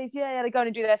door, please. Yeah, they go in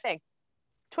and do their thing.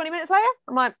 20 minutes later,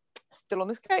 I'm like, still on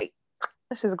this gate.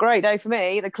 This is a great day for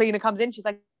me. The cleaner comes in. She's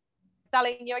like,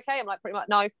 darling, you okay? I'm like, pretty much,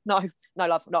 no,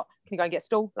 love, not. Can you go and get a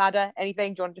stool, ladder,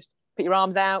 anything? Do you want to just put your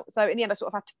arms out? So in the end, I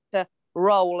sort of had to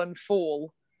roll and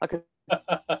fall like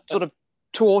a sort of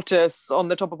tortoise on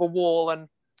the top of a wall and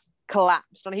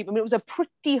collapsed on a heap. I mean, it was a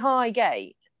pretty high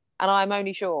gate and I'm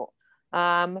only short.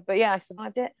 But yeah, I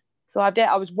survived it.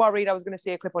 I was worried I was going to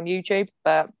see a clip on YouTube,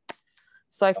 but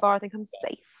so far I think I'm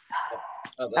safe.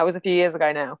 That was a few years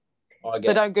ago now.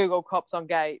 So don't Google cops on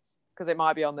gates because it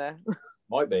might be on there.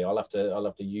 Might be. I'll have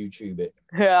to YouTube it.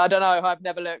 Yeah, I don't know. I've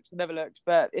never looked.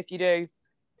 But if you do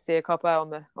see a copper on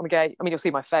the gate, I mean, you'll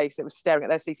see my face. It was staring at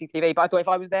their CCTV. But I thought if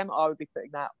I was them, I would be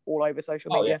putting that all over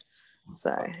social media. Yeah.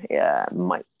 So yeah,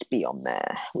 might be on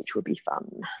there, which would be fun.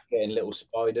 Getting little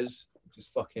spiders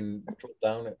just fucking drop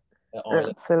down at Ireland.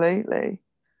 Absolutely.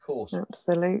 Of course.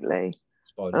 Absolutely.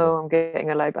 Spider. Oh, I'm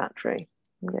getting a low battery.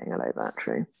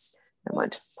 Never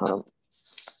mind. Hold on.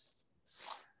 It's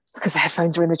because the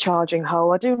headphones are in the charging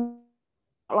hole. I do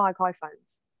not like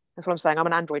iPhones. That's what I'm saying. I'm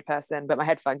an Android person, but my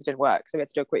headphones didn't work, so we had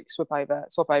to do a quick swap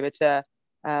over to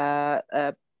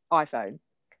iPhone.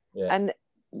 Yeah. And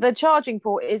the charging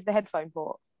port is the headphone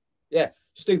port. Yeah,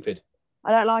 stupid.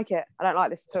 I don't like it. I don't like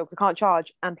this at all because I can't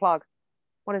charge and plug.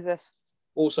 What is this?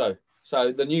 Also,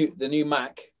 so the new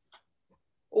Mac,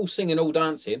 all singing, all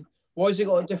dancing. Why has it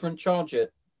got a different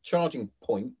charging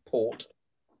port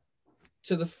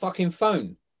to the fucking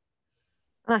phone?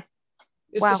 Oh.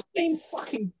 It's the same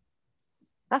fucking.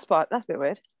 That's a bit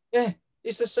weird. Yeah,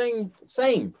 it's the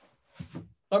same.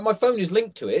 Like my phone is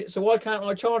linked to it, so why can't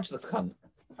I charge the cunt?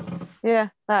 Yeah,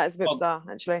 that is a bit bizarre,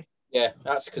 actually. Yeah,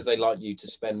 that's because they like you to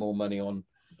spend more money on.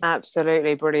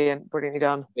 Absolutely brilliantly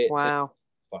done. Wow.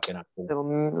 Fucking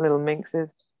Apple. Little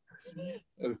minxes.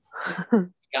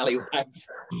 Scallywags.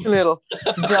 Little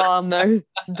darn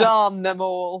them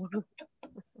all.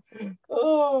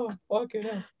 Oh, fucking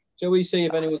hell. Shall we see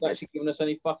if anyone's actually given us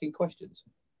any fucking questions?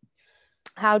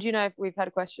 How do you know if we've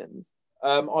had questions?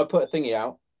 I put a thingy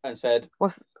out and said,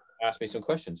 ask me some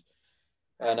questions.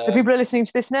 And, so people are listening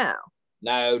to this now?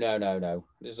 No.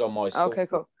 This is on my story. Okay,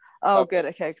 cool. Oh, good.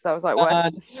 Okay, because I was like,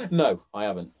 what? No, I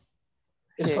haven't.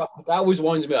 That always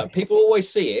winds me up. People always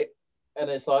see it, and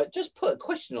it's like, just put a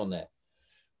question on there.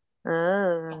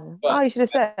 You should have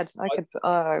said. I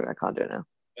can't do it now.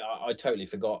 I totally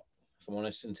forgot, if I'm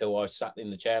honest, until I sat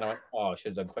in the chair and I went, I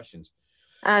should have done questions.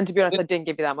 And to be honest, I didn't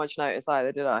give you that much notice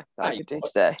either, did I? That I could do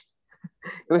today.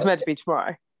 It was meant to be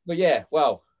tomorrow. But yeah,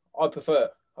 well, I prefer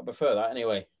that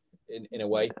anyway, in a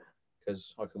way,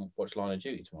 because I can watch Line of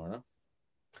Duty tomorrow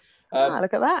now.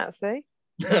 Look at that, see?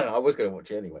 I was going to watch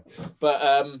it anyway.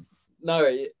 But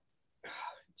no,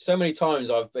 so many times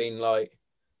I've been like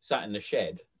sat in the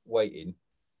shed waiting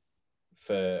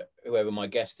for whoever my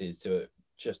guest is to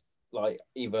just like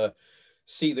either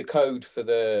see the code for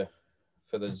the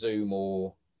Zoom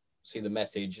or see the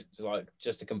message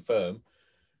just to confirm.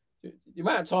 The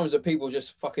amount of times that people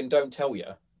just fucking don't tell you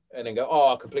and then go,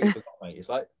 I completely forgot, mate. It's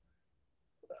like,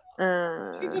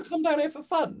 you come down here for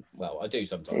fun. Well, I do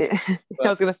sometimes. Yeah. I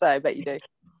was going to say, I bet you do.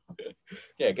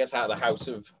 Yeah, it gets out of the house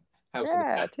of the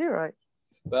cat. Too right.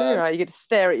 Too right. You get to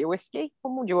stare at your whiskey.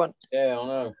 What more do you want? Yeah, I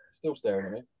know. Still staring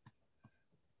at me.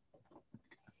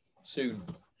 Soon.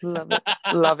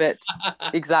 Love it.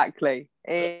 Exactly.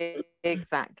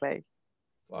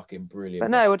 Fucking brilliant.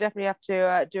 But no, we'll definitely have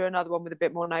to do another one with a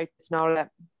bit more notice, and I'll let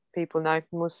people know, and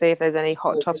we'll see if there's any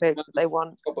hot topics that they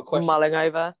want mulling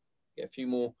over. Get a few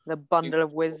more. The bundle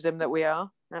of wisdom that we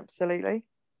are. Absolutely.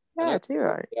 Yeah, too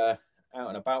right. Out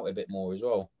and about a bit more as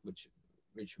well, which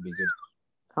would be good.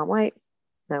 Can't wait.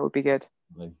 That would be good.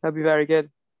 That'd be very good.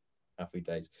 Happy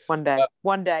days.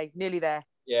 One day, nearly there.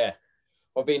 Yeah,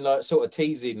 I've been like sort of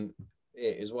teasing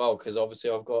it as well because obviously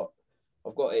I've got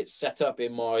it set up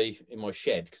in my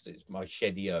shed because it's my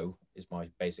shedio is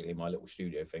basically my little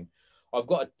studio thing. I've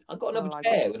got another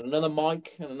chair with another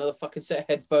mic and another fucking set of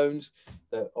headphones.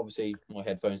 That obviously my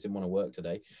headphones didn't want to work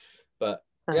today, but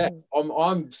yeah,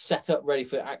 I'm set up ready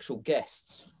for actual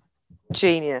guests.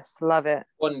 Genius, love it.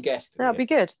 One guest. That'd be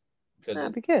good.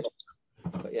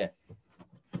 But yeah,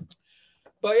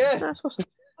 that's awesome.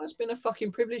 It's been a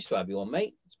fucking privilege to have you on,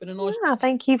 mate. It's been a nice. Yeah,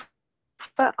 thank you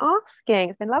for asking.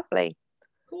 It's been lovely.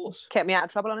 Of course. Kept me out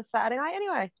of trouble on a Saturday night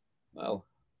anyway. Well,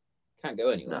 can't go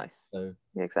anywhere. Nice. So.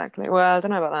 Yeah, exactly. Well, I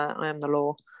don't know about that. I am the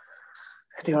law.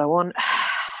 I do what I want.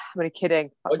 I'm only kidding.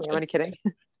 I'm only kidding.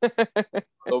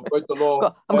 Don't break the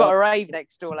law. I've got a rave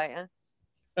next door later.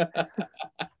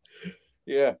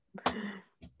 Yeah.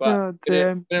 But it's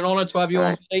been an honour to have you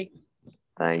on, mate.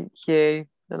 Thank you.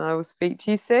 And I will speak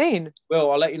to you soon. Well,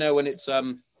 I'll let you know when it's out.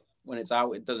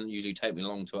 It doesn't usually take me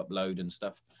long to upload and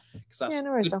stuff, because that's Yeah, no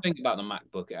the worries. good thing about the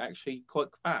MacBook. It actually quite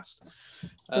fast.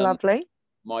 Lovely.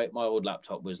 My old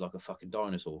laptop was like a fucking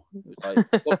dinosaur. It was like,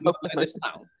 well, you upload this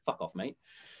now? Fuck off, mate.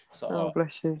 So, Oh,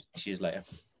 bless you. 6 years later.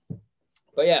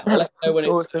 But yeah, I'll let you know when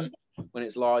it's Awesome. when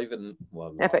it's live and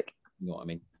well, live, Epic. you know what I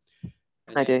mean.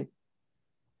 And I yeah, do.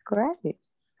 Great.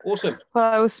 awesome. Well,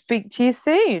 I will speak to you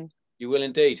soon. You will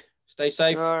indeed. Stay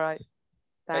safe. All right.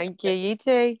 Catch Thank you. You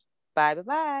too. Bye. Bye.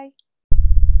 Bye.